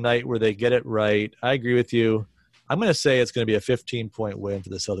to be a night where they get it right. I agree with you. I'm going to say it's going to be a 15-point win for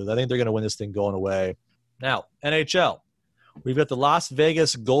the Celtics. I think they're going to win this thing going away. Now, NHL. We've got the Las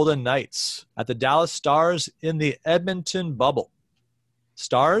Vegas Golden Knights at the Dallas Stars in the Edmonton bubble.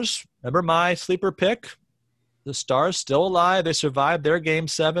 Stars, remember my sleeper pick? The Stars still alive. They survived their Game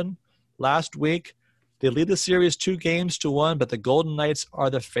 7 last week. They lead the series 2-1, but the Golden Knights are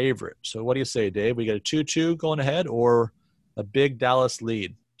the favorite. So what do you say, Dave? We got a 2-2 going ahead, or a big Dallas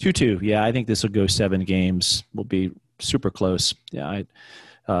lead? 2-2. Yeah, I think this will go 7 games. Will be super close. Yeah,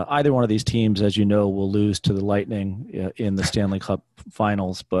 either one of these teams, as you know, will lose to the Lightning in the Stanley Cup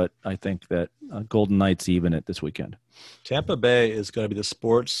Finals, but I think that Golden Knights even it this weekend. Tampa Bay is going to be the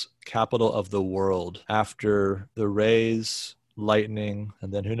sports capital of the world after the Rays, Lightning,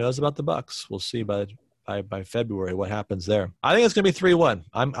 and then who knows about the Bucks. We'll see by February what happens there. I think it's going to be 3-1.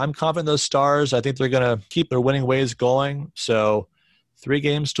 I'm confident in those Stars. I think they're going to keep their winning ways going. So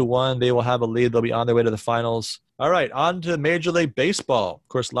 3-1, they will have a lead. They'll be on their way to the finals. All right, on to Major League Baseball. Of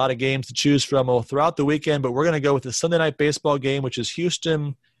course, a lot of games to choose from throughout the weekend, but we're going to go with the Sunday night baseball game, which is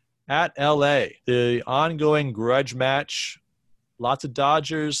Houston at L.A. The ongoing grudge match. Lots of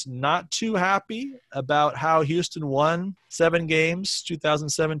Dodgers not too happy about how Houston won 7 games,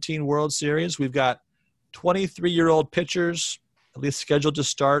 2017 World Series. We've got 23-year-old pitchers, at least scheduled to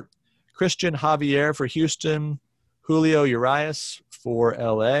start. Christian Javier for Houston, Julio Urias for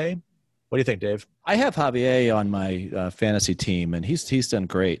L.A. What do you think, Dave? I have Javier on my fantasy team, and he's done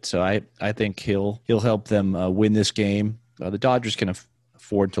great. So I think he'll help them win this game. The Dodgers can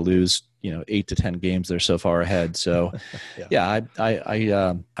afford to lose, 8 to 10 games. They're so far ahead. So, I'll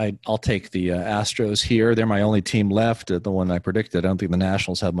take the Astros here. They're my only team left. The one I predicted. I don't think the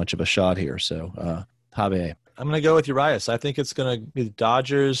Nationals have much of a shot here. So, Javier. I'm going to go with Urias. I think it's going to be the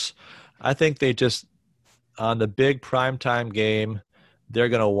Dodgers. I think they just, on the big primetime game, they're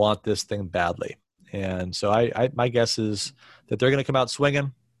going to want this thing badly. And so my guess is that they're going to come out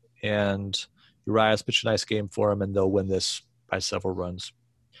swinging, and Urias pitch a nice game for them, and they'll win this by several runs.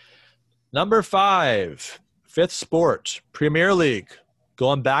 Number 5, fifth sport, Premier League,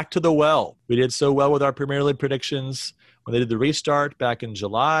 going back to the well. We did so well with our Premier League predictions when they did the restart back in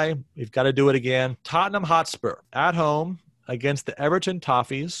July. We've got to do it again. Tottenham Hotspur at home against the Everton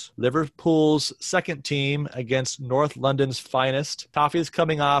Toffees, Liverpool's second team against North London's finest. Toffees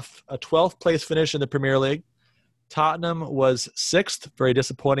coming off a 12th place finish in the Premier League. Tottenham was 6th, very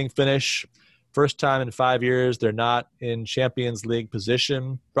disappointing finish. First time in 5 years they're not in Champions League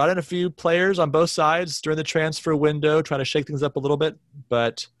position. Brought in a few players on both sides during the transfer window, trying to shake things up a little bit.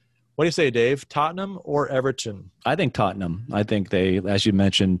 But What do you say, Dave? Tottenham or Everton? I think Tottenham. I think they, as you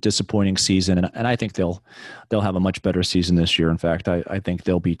mentioned, disappointing season, and I think they'll have a much better season this year. In fact, I think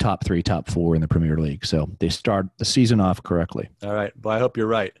they'll be top 3, top 4 in the Premier League. So they start the season off correctly. All right. Well, I hope you're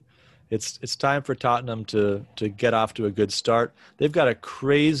right. It's time for Tottenham to get off to a good start. They've got a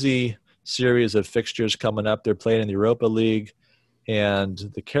crazy series of fixtures coming up. They're playing in the Europa League and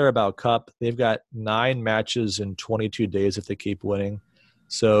the Carabao Cup. They've got 9 matches in 22 days if they keep winning.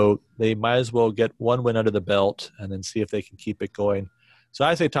 So they might as well get one win under the belt and then see if they can keep it going. So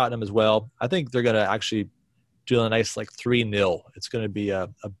I say Tottenham as well. I think they're going to actually do a nice 3-0. It's going to be a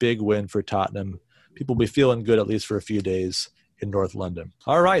big win for Tottenham. People will be feeling good at least for a few days in North London.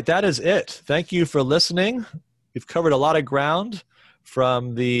 All right, that is it. Thank you for listening. We've covered a lot of ground,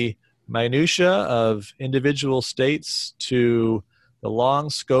 from the minutia of individual states to the long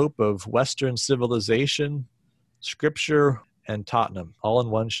scope of Western civilization, Scripture, and Tottenham, all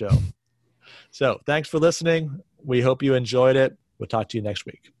in one show. So thanks for listening. We hope you enjoyed it. We'll talk to you next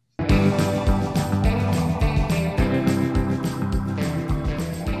week.